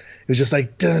Opera-ish. It was just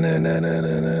like dun dun dun dun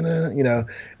dun dun, dun, you know.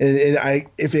 And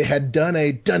if it had done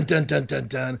a dun dun dun dun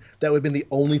dun, that would have been the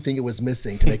only thing it was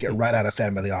missing to make it right out of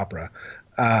Phantom of the Opera.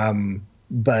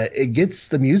 But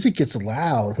the music gets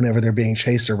loud whenever they're being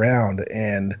chased around,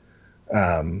 and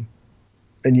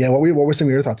yeah, what were some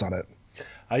of your thoughts on it?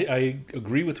 I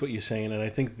agree with what you're saying, and I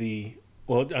think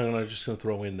I'm just going to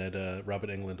throw in that Robert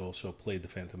Englund also played the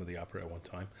Phantom of the Opera at one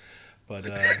time. But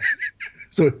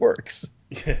so it works.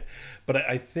 Yeah, but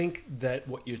I think that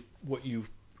what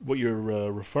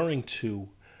you're referring to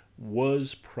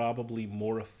was probably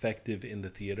more effective in the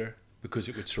theater because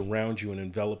it would surround you and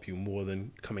envelop you more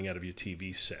than coming out of your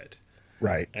TV set.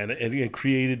 Right. And it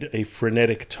created a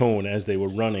frenetic tone as they were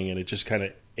running, and it just kind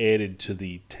of added to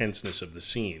the tenseness of the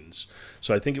scenes.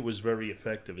 So I think it was very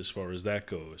effective as far as that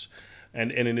goes.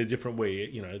 And in a different way,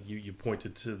 you know, you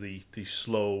pointed to the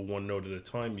slow one note at a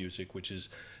time music, which is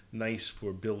nice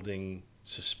for building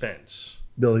suspense.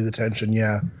 Building the tension,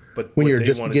 yeah. But when you're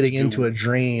just getting into a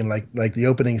dream, like the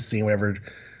opening scene, whenever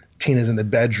Tina's in the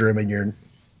bedroom and you're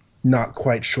not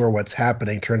quite sure what's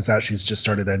happening, turns out she's just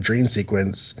started a dream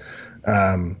sequence.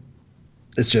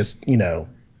 It's just, you know,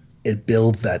 it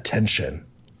builds that tension.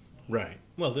 Right.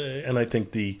 Well, and I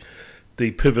think the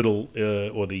pivotal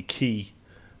or the key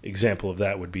example of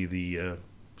that would be the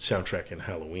soundtrack in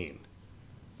Halloween.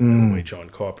 The way John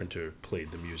Carpenter played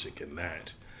the music in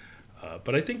that.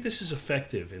 But I think this is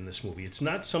effective in this movie. It's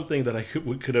not something that I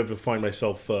could ever find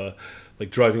myself like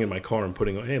driving in my car and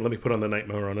putting on, hey, let me put on the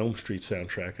Nightmare on Elm Street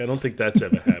soundtrack. I don't think that's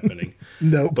ever happening.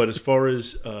 No. But as far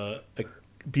as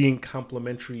being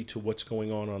complementary to what's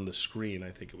going on the screen, I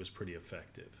think it was pretty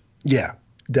effective. Yeah,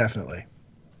 definitely.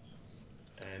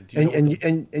 And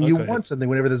you want something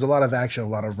whenever there's a lot of action, a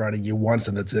lot of running. You want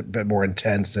something that's a bit more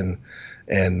intense and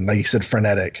like you said,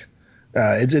 frenetic.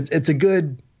 It's a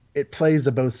good. It plays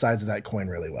the both sides of that coin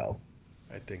really well.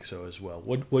 I think so as well.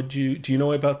 What do you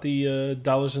know about the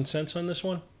dollars and cents on this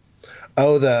one?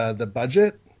 Oh, the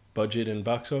budget and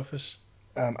box office.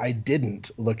 I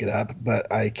didn't look it up,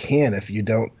 but I can if you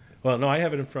don't. Well, no, I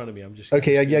have it in front of me. I'm just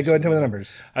okay. Yeah, go ahead and tell me the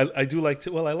numbers. I do like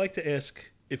to. Well, I like to ask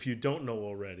if you don't know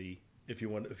already, if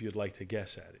you'd like to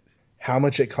guess at it. How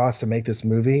much it costs to make this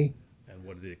movie? And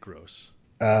what did it gross?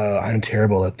 I'm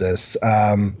terrible at this.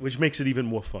 Which makes it even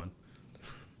more fun.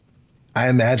 I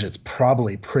imagine it's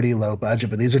probably pretty low budget,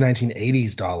 but these are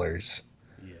 1980s dollars.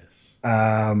 Yes.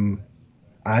 I'm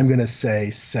gonna say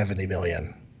 70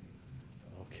 million.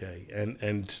 Okay,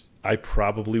 and I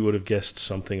probably would have guessed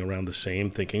something around the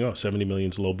same, thinking, 70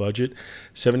 million's low budget.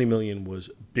 70 million was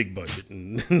big budget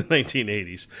in the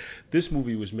 1980s. This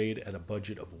movie was made at a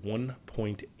budget of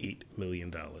 $1.8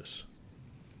 million.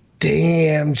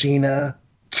 Damn, Gina.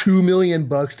 $2 million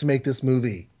to make this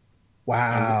movie.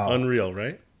 Wow. Unreal,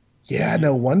 right? Yeah,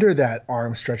 no wonder that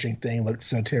arm stretching thing looked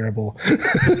so terrible.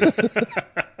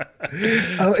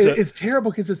 It's terrible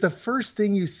because it's the first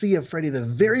thing you see of Freddy. The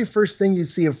very first thing you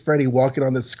see of Freddy walking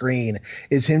on the screen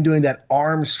is him doing that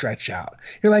arm stretch out.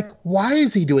 You're like, why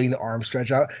is he doing the arm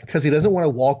stretch out? Because he doesn't want to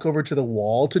walk over to the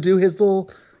wall to do his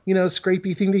little,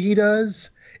 scrapey thing that he does.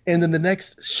 And then the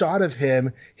next shot of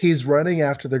him, he's running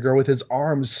after the girl with his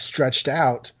arms stretched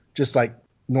out, just like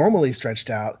normally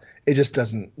stretched out. It just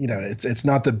doesn't, it's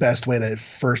not the best way to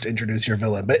first introduce your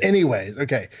villain. But anyways,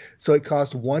 okay. So it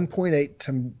cost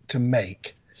 1.8 to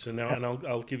make. So now, and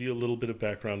I'll give you a little bit of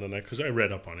background on that because I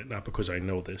read up on it, not because I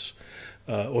know this,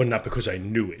 or not because I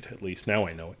knew it, at least now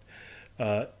I know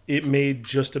it. It made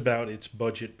just about its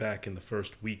budget back in the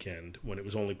first weekend when it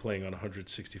was only playing on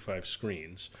 165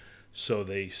 screens. So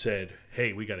they said,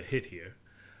 hey, we got a hit here.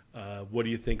 What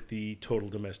do you think the total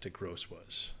domestic gross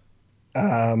was?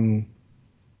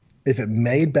 If it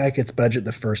made back its budget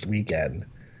the first weekend,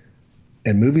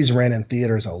 and movies ran in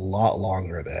theaters a lot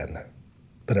longer then,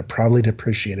 but it probably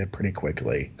depreciated pretty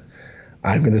quickly,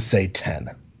 I'm going to say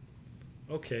 10.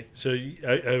 Okay, so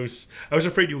I was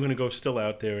afraid you were going to go still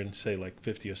out there and say like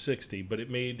 50 or 60, but it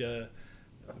made,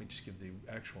 let me just give the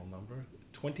actual number,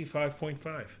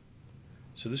 25.5.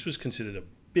 So this was considered a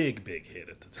big hit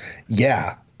at the time.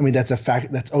 Yeah, I mean that's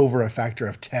over a factor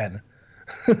of 10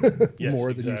 yes,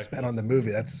 more than you spent on the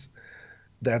movie.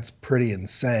 That's pretty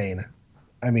insane.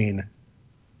 I mean,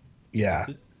 yeah.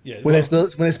 When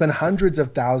they spend hundreds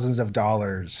of thousands of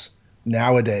dollars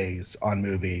nowadays on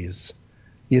movies,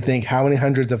 you think how many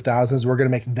hundreds of thousands we're going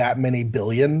to make that many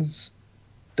billions?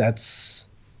 That's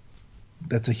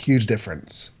a huge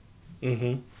difference.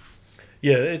 Mm-hmm.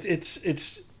 Yeah,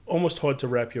 it's almost hard to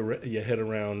wrap your head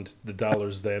around the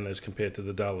dollars then as compared to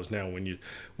the dollars now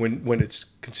when it's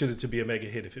considered to be a mega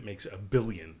hit if it makes $1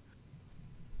 billion.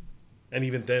 And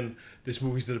even then, there's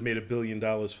movies that have made $1 billion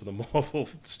for the Marvel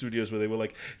studios where they were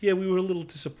like, yeah, we were a little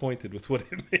disappointed with what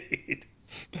it made.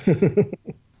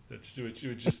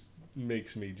 It just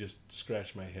makes me just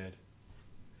scratch my head.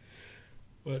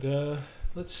 But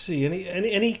let's see,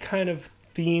 any kind of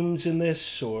themes in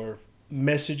this or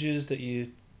messages that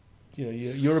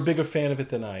you're a bigger fan of it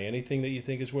than I. Anything that you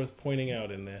think is worth pointing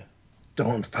out in there?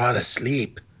 Don't fall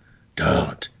asleep.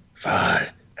 Don't fall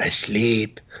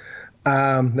asleep.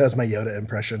 That was my Yoda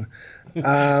impression.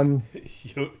 Yoda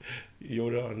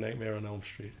on Nightmare on Elm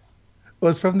Street.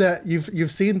 Well, it's from that.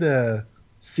 You've seen the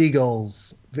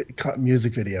Seagulls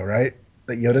music video, right?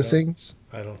 That Yoda sings?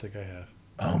 I don't think I have.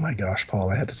 Oh my gosh,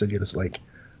 Paul, I had to send you this link.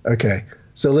 Okay,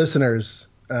 so listeners,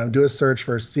 do a search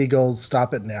for Seagulls.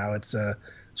 Stop it now. It's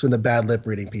from the bad lip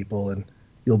reading people, and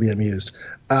you'll be amused.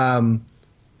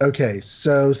 Okay,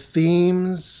 so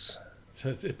themes.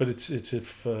 But it's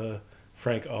if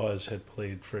Frank Oz had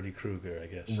played Freddy Krueger, I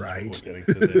guess. Right. We're getting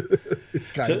to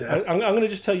so I'm going to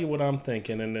just tell you what I'm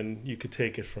thinking, and then you could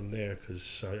take it from there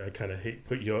because I kind of hate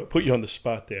put you on the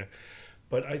spot there.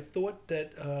 But I thought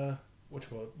that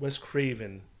Wes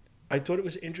Craven. I thought it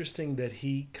was interesting that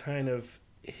he kind of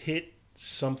hit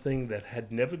something that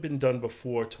had never been done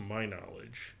before, to my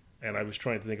knowledge. And I was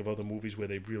trying to think of other movies where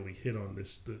they've really hit on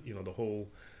this, the whole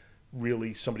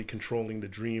really somebody controlling the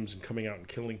dreams and coming out and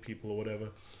killing people or whatever.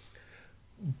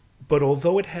 But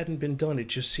although it hadn't been done, it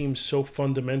just seems so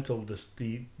fundamental.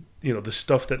 the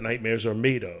stuff that nightmares are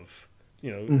made of,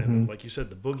 and like you said,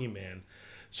 the boogeyman.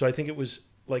 So I think it was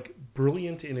like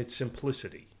brilliant in its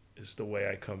simplicity is the way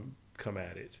I come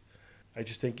at it. I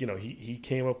just think he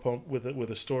came up with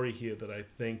a story here that I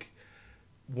think,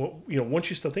 once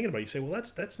you start thinking about it, you say, well,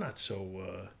 that's not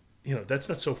so that's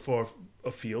not so far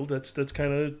afield. That's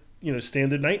kind of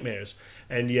standard nightmares,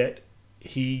 and yet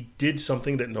he did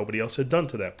something that nobody else had done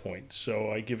to that point.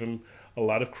 So I give him a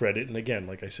lot of credit. And again,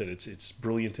 like I said, it's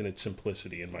brilliant in its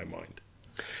simplicity in my mind.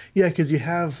 Yeah, because you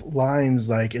have lines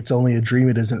like "It's only a dream,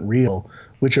 it isn't real,"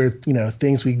 which are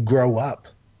things we grow up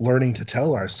learning to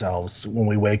tell ourselves when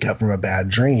we wake up from a bad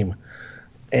dream,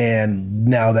 and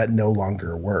now that no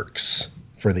longer works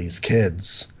for these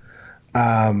kids.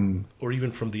 Or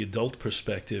even from the adult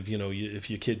perspective, if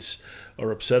your kids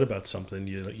are upset about something,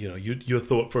 your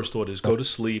first thought is go to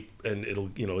sleep and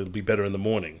it'll be better in the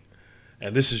morning.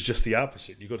 And this is just the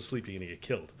opposite. You go to sleep, you're gonna get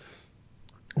killed.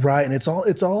 Right, and it's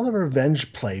all a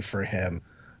revenge play for him.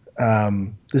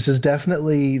 This is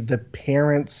definitely the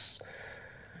parents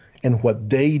and what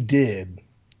they did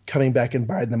coming back and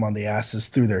biting them on the asses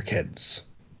through their kids.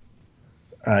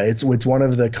 It's one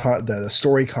of the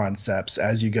story concepts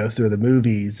as you go through the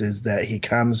movies is that he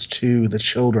comes to the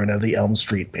children of the Elm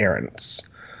Street parents,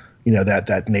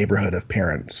 that neighborhood of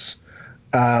parents.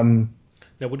 Now,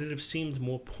 would it have seemed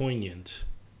more poignant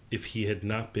if he had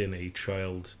not been a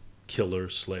child killer /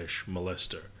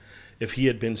 molester? If he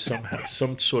had been somehow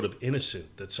some sort of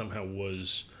innocent that somehow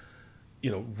was,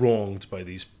 wronged by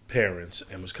these parents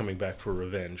and was coming back for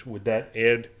revenge, would that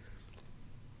add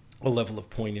a level of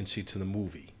poignancy to the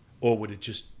movie, or would it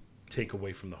just take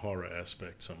away from the horror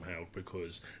aspect somehow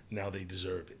because now they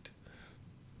deserve it?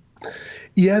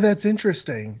 Yeah, that's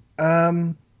interesting.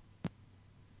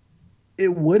 It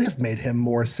would have made him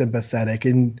more sympathetic,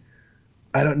 and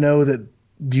I don't know that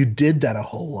you did that a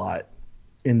whole lot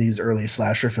in these early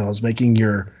slasher films, making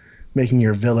your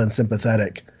villain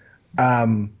sympathetic.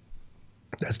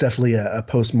 That's definitely a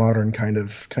postmodern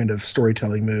kind of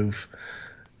storytelling move.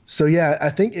 So yeah,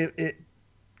 I think it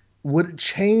would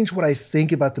change what I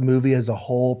think about the movie as a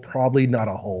whole. Probably not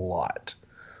a whole lot.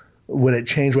 Would it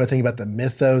change what I think about the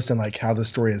mythos and like how the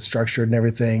story is structured and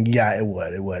everything? Yeah, it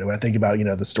would. It would. When I think about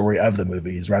the story of the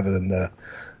movies rather than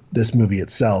this movie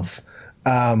itself,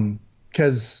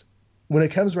 because when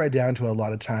it comes right down to it, a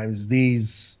lot of times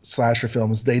these slasher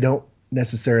films, they don't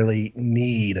necessarily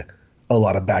need a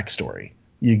lot of backstory.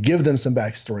 You give them some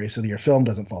backstory so that your film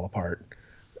doesn't fall apart.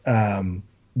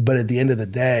 But at the end of the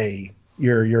day,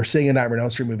 you're seeing a Nightmare on Elm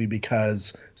Street movie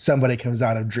because somebody comes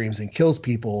out of dreams and kills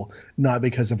people, not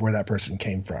because of where that person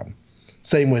came from.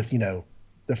 Same with,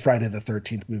 the Friday the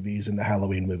 13th movies and the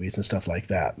Halloween movies and stuff like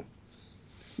that.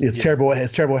 It's terrible.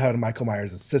 It's terrible having Michael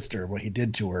Myers' sister, what he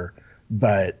did to her,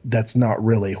 but that's not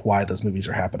really why those movies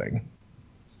are happening.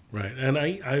 Right. And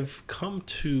I've come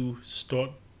to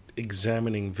start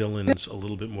examining villains a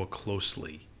little bit more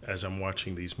closely as I'm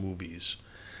watching these movies.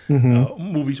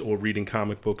 Movies or reading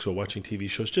comic books or watching TV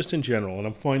shows, just in general. And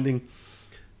I'm finding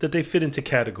that they fit into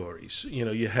categories.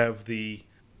 You have the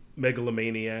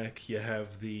megalomaniac, you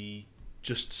have the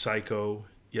just psycho,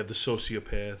 you have the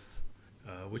sociopath,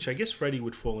 which I guess Freddy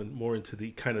would fall more into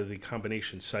the kind of the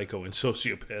combination psycho and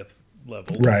sociopath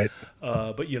level. Right.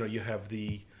 But, you have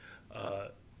the,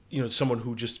 someone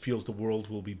who just feels the world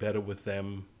will be better with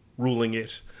them ruling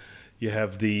it. You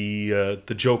have the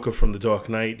Joker from The Dark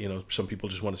Knight. Some people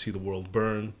just want to see the world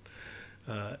burn,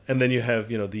 and then you have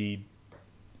the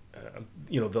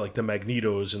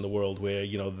Magnetos in the world where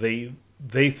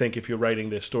they think if you're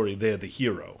writing their story they're the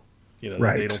hero.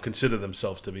 Right. They don't consider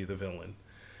themselves to be the villain.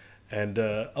 And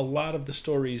a lot of the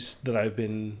stories that I've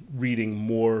been reading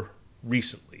more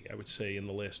recently, I would say in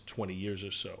the last 20 years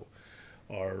or so,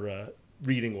 are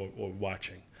reading or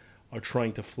watching. Are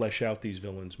trying to flesh out these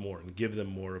villains more and give them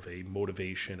more of a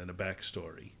motivation and a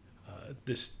backstory.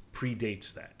 This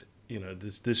predates that.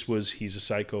 This was he's a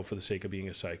psycho for the sake of being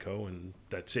a psycho, and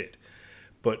that's it.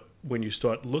 But when you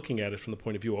start looking at it from the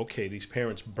point of view, okay, these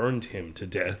parents burned him to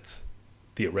death,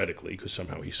 theoretically, because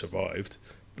somehow he survived.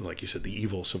 Like you said, the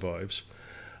evil survives.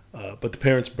 But the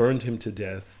parents burned him to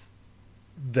death,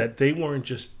 that they weren't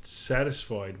just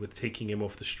satisfied with taking him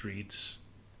off the streets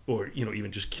or,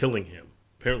 even just killing him.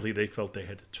 Apparently, they felt they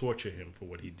had to torture him for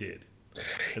what he did.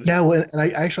 And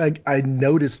I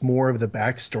noticed more of the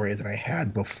backstory than I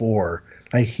had before.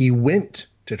 He went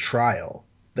to trial.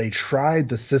 They tried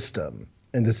the system,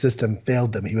 and the system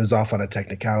failed them. He was off on a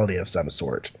technicality of some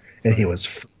sort, and he was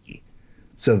free.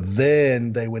 So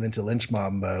then they went into lynch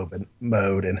mob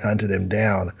mode and hunted him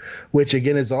down, which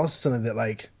again is also something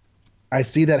that I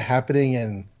see that happening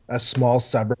in a small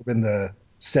suburb in the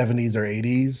 70s or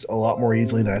 80s a lot more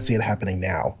easily than I see it happening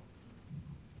now.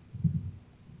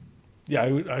 Yeah,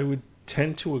 I would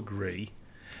tend to agree,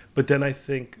 but then I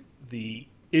think the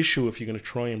issue, if you're going to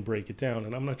try and break it down,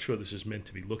 and I'm not sure this is meant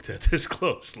to be looked at this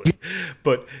closely,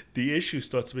 but the issue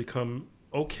starts to become,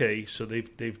 okay, so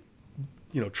they've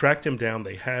tracked him down,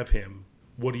 they have him.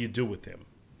 What do you do with him?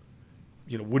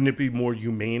 Wouldn't it be more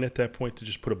humane at that point to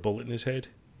just put a bullet in his head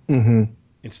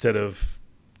instead of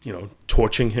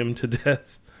torching him to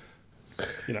death?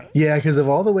 Yeah, because of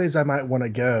all the ways I might want to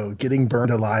go, getting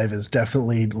burned alive is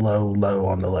definitely low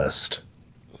on the list.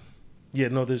 Yeah,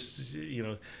 no, there's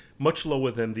much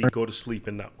lower than the go to sleep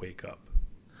and not wake up.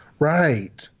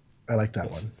 Right. I like that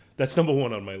one. That's number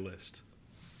one on my list.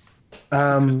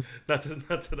 Not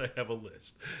that I have a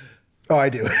list. Oh, I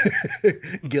do.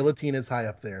 Guillotine is high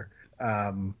up there.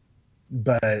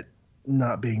 But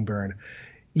not being burned.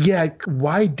 Yeah,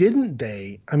 why didn't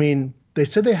they? I mean, they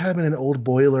said they had him in an old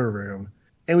boiler room,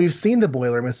 and we've seen the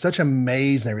boiler room. It's such a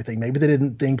maze and everything. Maybe they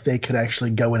didn't think they could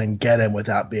actually go in and get him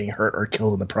without being hurt or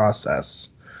killed in the process.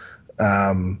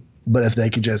 But if they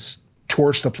could just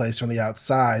torch the place from the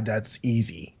outside, that's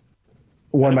easy.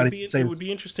 It would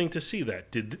be interesting to see that.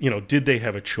 Did they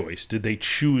have a choice? Did they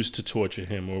choose to torture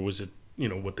him, or was it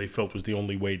what they felt was the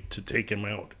only way to take him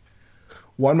out?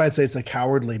 One might say it's a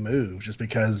cowardly move, just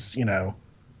because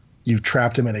you've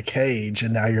trapped him in a cage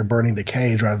and now you're burning the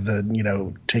cage rather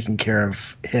than taking care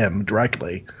of him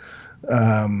directly.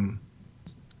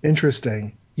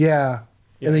 Interesting. Yeah.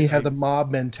 And then you have the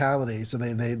mob mentality, so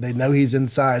they know he's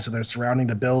inside, so they're surrounding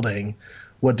the building.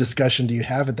 What discussion do you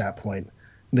have at that point?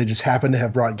 They just happen to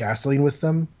have brought gasoline with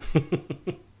them.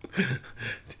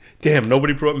 Damn,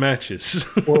 nobody brought matches.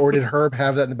 or did Herb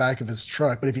have that in the back of his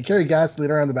truck? But if you carry gasoline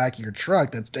around the back of your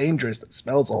truck, that's dangerous. It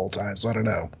smells the whole time, so I don't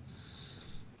know.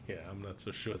 Yeah, I'm not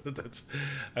so sure that's...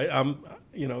 the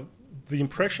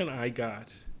impression I got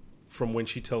from when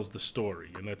she tells the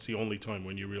story, and that's the only time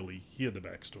when you really hear the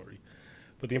backstory,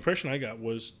 but the impression I got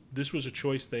was this was a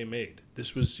choice they made.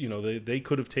 This was, they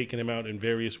could have taken him out in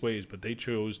various ways, but they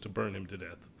chose to burn him to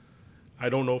death. I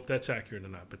don't know if that's accurate or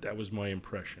not, but that was my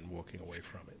impression walking away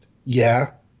from it.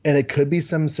 Yeah, and it could be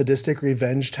some sadistic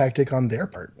revenge tactic on their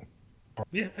part.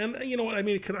 Yeah, and you know what? I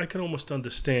mean, I can almost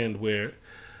understand where,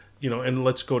 and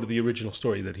let's go to the original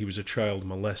story, that he was a child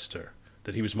molester,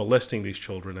 that he was molesting these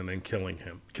children and then killing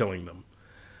them.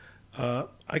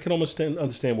 I can almost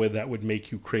understand where that would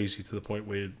make you crazy to the point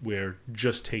where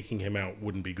just taking him out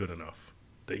wouldn't be good enough.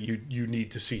 That you need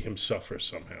to see him suffer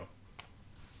somehow.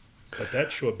 But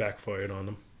that sure backfired on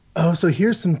them. Oh, so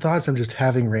here's some thoughts I'm just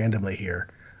having randomly here.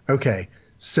 Okay,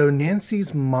 so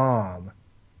Nancy's mom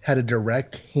had a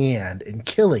direct hand in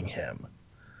killing him.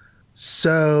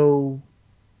 So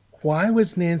why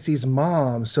was Nancy's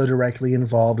mom so directly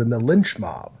involved in the lynch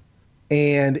mob?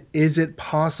 And is it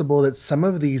possible that some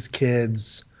of these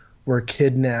kids were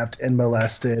kidnapped and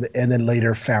molested and then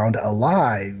later found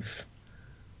alive?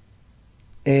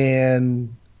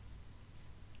 And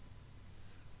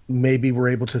maybe we're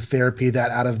able to therapy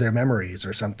that out of their memories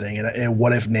or something. And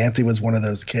what if Nancy was one of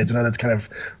those kids? I know that's kind of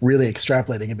really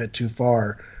extrapolating a bit too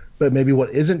far, but maybe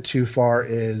what isn't too far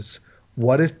is,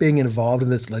 what if being involved in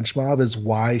this lynch mob is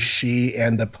why she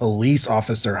and the police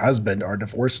officer husband are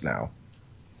divorced now?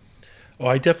 Oh,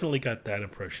 I definitely got that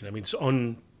impression. I mean, it's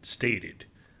unstated,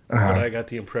 but I got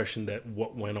the impression that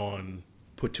what went on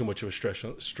put too much of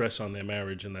a stress on their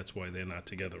marriage, and that's why they're not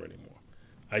together anymore.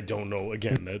 I don't know.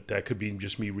 Again, that could be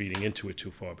just me reading into it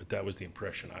too far, but that was the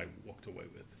impression I walked away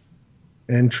with.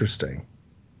 Interesting.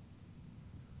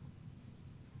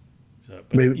 So,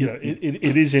 but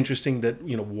it is interesting that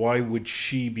why would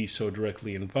she be so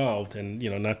directly involved, and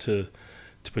not to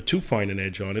put too fine an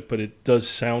edge on it, but it does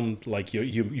sound like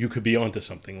you could be onto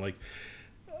something. Like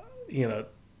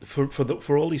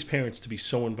for all these parents to be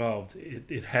so involved,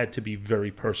 it had to be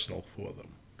very personal for them.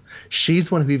 She's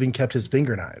one who even kept his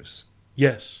finger knives.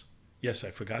 Yes,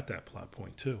 I forgot that plot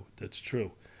point too. That's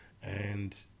true.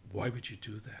 And why would you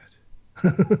do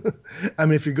that? I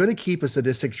mean, if you're going to keep a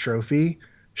sadistic trophy,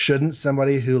 shouldn't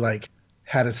somebody who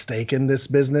had a stake in this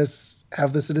business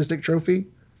have the sadistic trophy?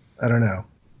 I don't know.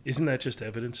 Isn't that just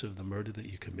evidence of the murder that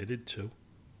you committed too?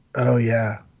 Oh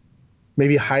yeah.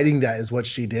 Maybe hiding that is what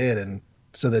she did, and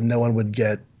so that no one would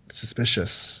get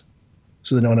suspicious,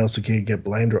 so that no one else could get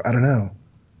blamed, or I don't know.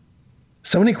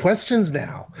 So many questions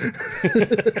now.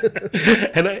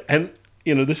 and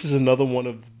this is another one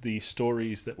of the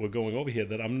stories that we're going over here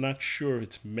that I'm not sure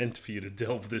it's meant for you to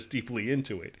delve this deeply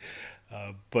into it.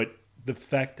 But the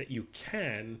fact that you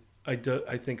can, I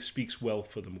think, speaks well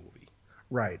for the movie.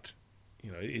 Right.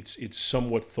 It's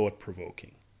somewhat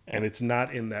thought-provoking. And it's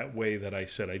not in that way that I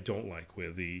said I don't like, where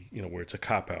where it's a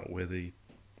cop out, where the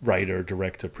writer,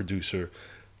 director, producer,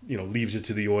 leaves it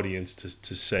to the audience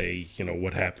to say,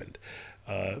 what happened.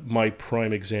 My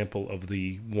prime example of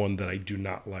the one that I do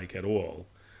not like at all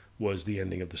was the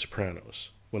ending of The Sopranos,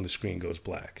 when the screen goes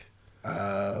black.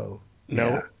 Oh, Now,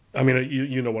 yeah. I mean,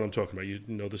 you know what I'm talking about. You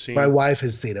know the scene? My wife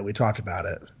has seen it. We talked about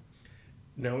it.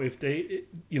 Now, if they,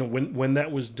 when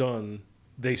that was done,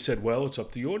 they said, well, it's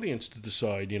up to the audience to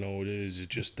decide, is it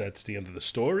just that's the end of the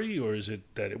story, or is it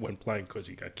that it went blank because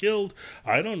he got killed?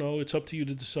 I don't know. It's up to you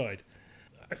to decide.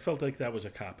 I felt like that was a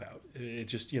cop-out. It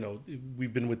just,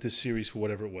 we've been with this series for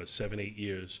whatever it was, 7, 8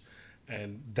 years,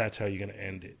 and that's how you're going to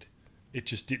end it. It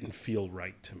just didn't feel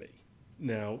right to me.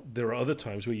 Now, there are other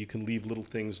times where you can leave little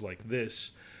things like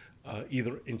this,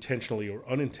 either intentionally or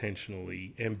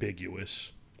unintentionally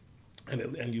ambiguous,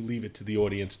 and you leave it to the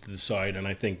audience to decide, and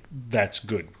I think that's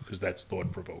good, because that's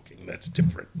thought-provoking. That's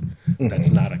different. That's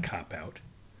not a cop-out.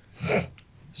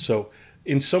 So,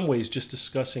 in some ways, just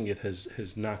discussing it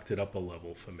has knocked it up a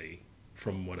level for me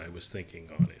from what I was thinking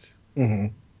on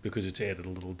it, because it's added a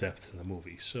little depth to the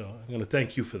movie. So I'm going to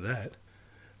thank you for that.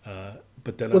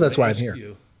 But then that's why I'm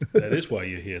here. That is why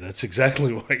you're here. That's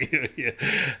exactly why you're here.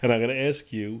 And I'm going to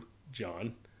ask you,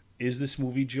 John, is this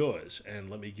movie Jaws?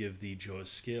 And let me give the Jaws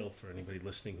scale for anybody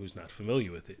listening who's not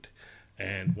familiar with it.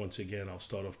 And once again, I'll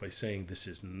start off by saying this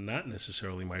is not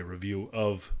necessarily my review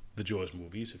of the Jaws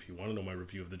movies. If you want to know my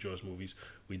review of the Jaws movies,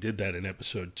 we did that in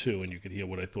episode 2, and you could hear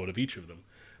what I thought of each of them.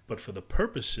 But for the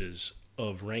purposes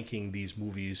of ranking these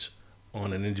movies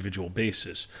on an individual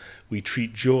basis, we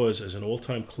treat Jaws as an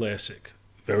all-time classic.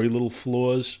 Very little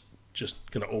flaws, just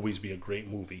going to always be a great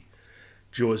movie.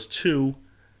 Jaws 2,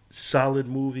 solid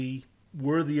movie,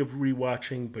 worthy of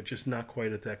rewatching, but just not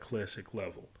quite at that classic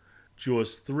level.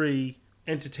 Jaws 3,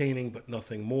 entertaining but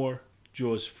nothing more.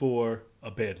 Jaws 4,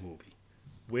 a bad movie.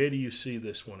 Where do you see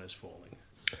this one as falling?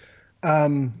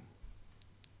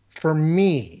 For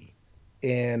me,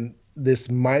 and this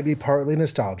might be partly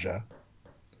nostalgia,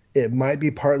 it might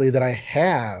be partly that I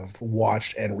have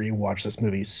watched and rewatched this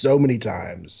movie so many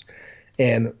times,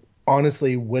 and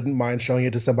honestly wouldn't mind showing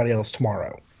it to somebody else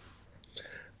tomorrow.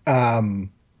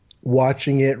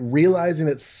 Watching it, realizing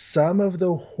that some of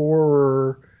the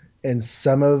horror and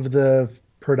some of the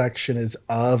production is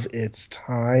of its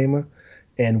time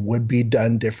and would be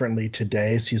done differently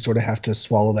today, so you sort of have to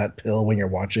swallow that pill when you're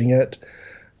watching it.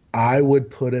 I would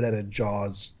put it at a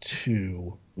Jaws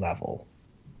 2 level.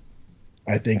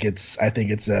 I think it's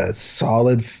a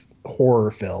solid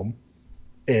horror film.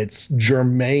 It's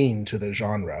germane to the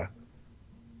genre.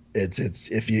 It's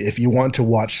if you want to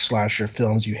watch slasher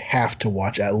films, you have to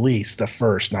watch at least the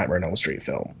first Nightmare on Elm Street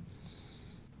film.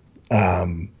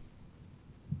 And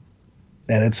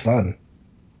it's fun.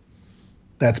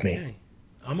 That's me. Okay.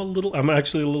 I'm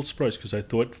actually a little surprised, because I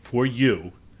thought for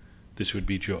you this would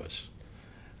be Jaws.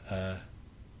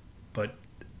 But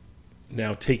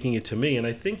now taking it to me, and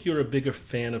I think you're a bigger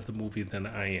fan of the movie than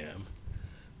I am,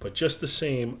 but just the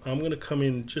same, I'm going to come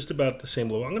in just about the same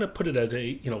level. I'm going to put it at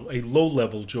a low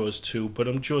level Jaws 2, but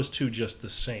I'm Jaws 2 just the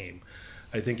same.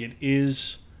 I think it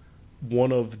is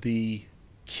one of the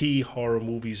key horror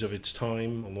movies of its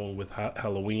time, along with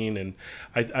Halloween, and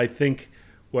I think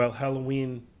while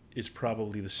Halloween is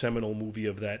probably the seminal movie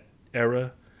of that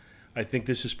era, I think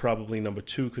this is probably number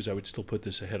 2, because I would still put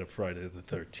this ahead of Friday the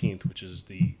 13th, which is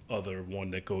the other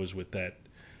one that goes with that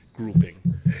grouping.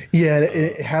 Yeah,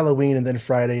 Halloween and then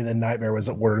Friday and then Nightmare was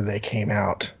the order they came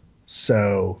out.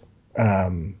 So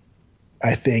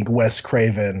I think Wes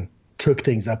Craven took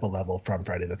things up a level from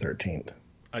Friday the 13th.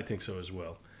 I think so as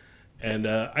well. And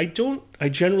I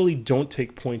generally don't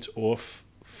take points off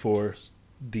for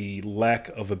the lack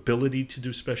of ability to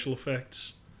do special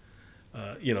effects.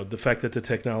 The fact that the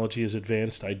technology is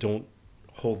advanced, I don't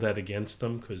hold that against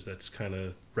them, because that's kind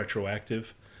of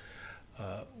retroactive.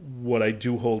 What I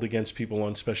do hold against people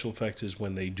on special effects is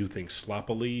when they do things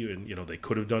sloppily, and they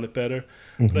could have done it better.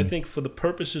 But I think for the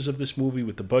purposes of this movie,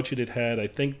 with the budget it had, I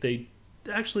think they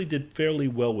actually did fairly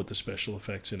well with the special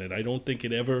effects in it. I don't think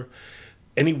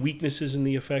any weaknesses in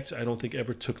the effects, I don't think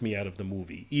ever took me out of the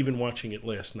movie, even watching it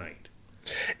last night.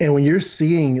 And when you're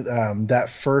seeing that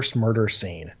first murder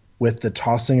scene with the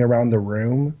tossing around the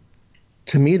room,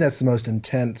 to me that's the most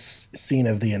intense scene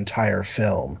of the entire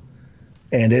film.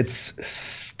 And it's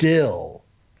still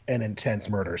an intense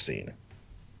murder scene.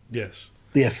 Yes.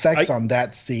 The effects on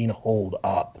that scene hold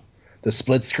up. The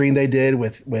split screen they did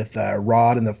with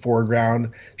Rod in the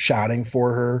foreground shouting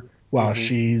for her while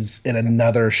she's in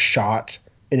another shot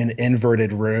in an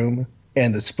inverted room,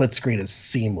 and the split screen is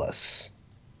seamless.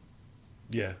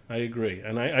 Yeah, I agree,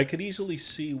 and I could easily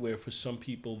see where for some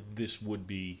people this would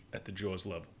be at the Jaws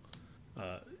level.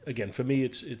 Again, for me,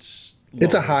 it's It's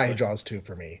a lower, high but- Jaws 2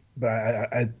 for me, but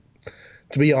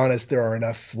to be honest, there are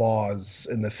enough flaws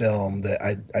in the film that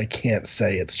I can't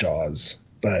say it's Jaws,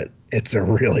 but it's a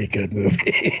really good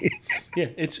movie. Yeah,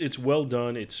 it's well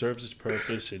done. It serves its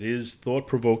purpose. It is thought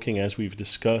provoking, as we've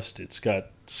discussed. It's got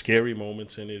scary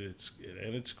moments in it.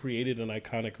 It's created an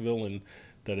iconic villain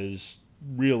that is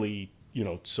really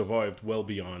survived well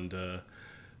beyond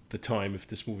the time if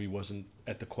this movie wasn't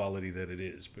at the quality that it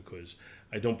is, because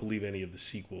I don't believe any of the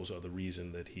sequels are the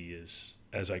reason that he is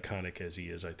as iconic as he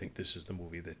is. I think this is the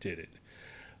movie that did it.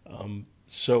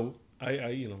 So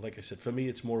I like I said, for me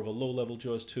it's more of a low-level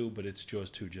Jaws 2, but it's Jaws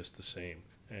 2 just the same.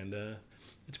 And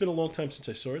it's been a long time since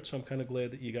I saw it, so I'm kind of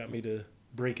glad that you got me to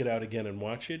break it out again and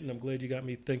watch it, and I'm glad you got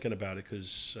me thinking about it,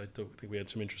 because I think we had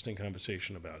some interesting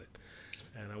conversation about it.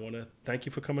 And I want to thank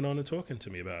you for coming on and talking to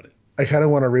me about it. I kind of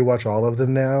want to rewatch all of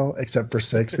them now, except for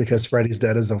 6, because Freddy's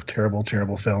Dead is a terrible,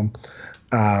 terrible film.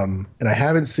 And I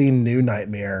haven't seen New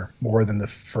Nightmare more than the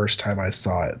first time I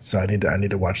saw it, so I need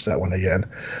to watch that one again.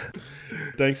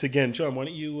 Thanks again, John. Why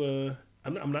don't you?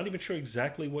 I'm not even sure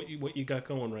exactly what you got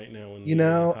going right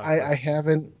now. I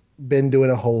haven't been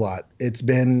doing a whole lot. It's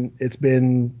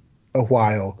been a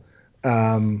while.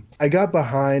 I got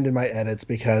behind in my edits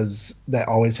because that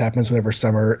always happens whenever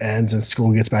summer ends and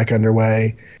school gets back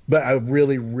underway. But I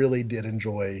really, really did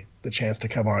enjoy the chance to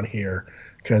come on here,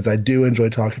 because I do enjoy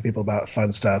talking to people about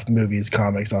fun stuff, movies,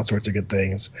 comics, all sorts of good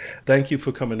things. Thank you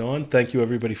for coming on. Thank you,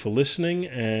 everybody, for listening,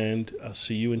 and I'll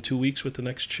see you in 2 weeks with the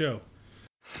next show.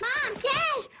 Mom,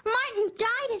 Dad, Martin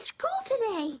died at school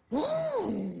today.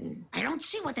 Ooh, I don't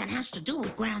see what that has to do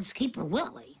with Groundskeeper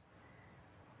Willie.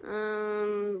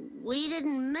 We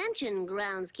didn't mention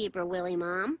Groundskeeper Willie,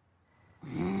 Mom.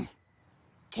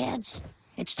 Kids,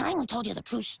 it's time we told you the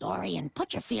true story and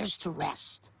put your fears to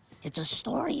rest. It's a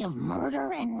story of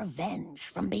murder and revenge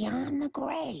from beyond the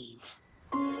grave.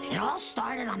 It all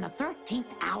started on the 13th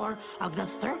hour of the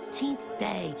 13th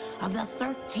day of the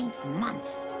 13th month.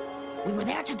 We were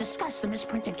there to discuss the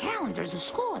misprinted calendars the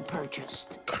school had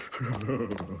purchased.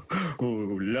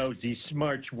 Oh, lousy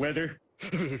smarts weather.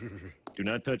 Do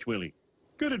not touch Willie.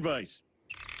 Good advice.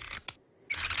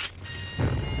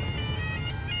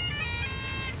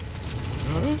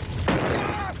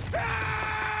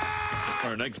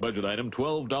 Our next budget item,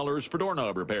 $12 for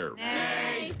doorknob repair.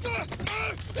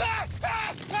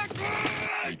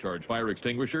 We charge fire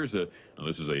extinguishers.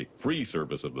 This is a free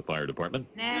service of the fire department.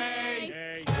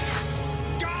 Nay.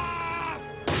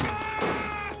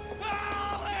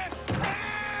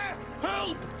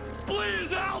 Help!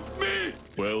 Please help me!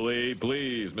 Willie,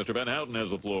 please. Mr. Van Houten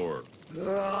has the floor.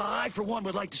 I, for one,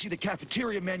 would like to see the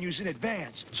cafeteria menus in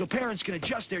advance, so parents can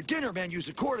adjust their dinner menus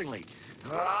accordingly.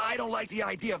 I don't like the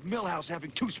idea of Millhouse having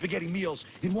 2 spaghetti meals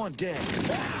in one day.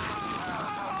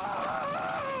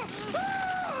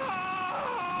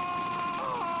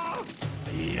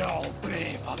 You'll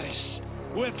pay for this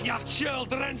with your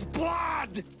children's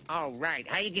blood! All right,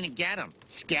 how you gonna get them?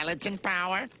 Skeleton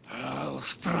power? I'll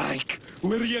strike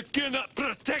where you cannot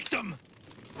protect them.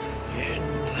 In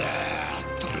their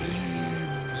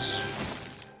dreams.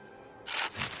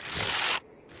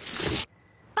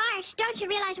 Bart, don't you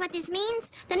realize what this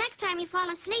means? The next time you fall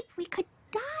asleep, we could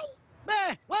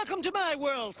die. Welcome to my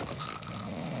world.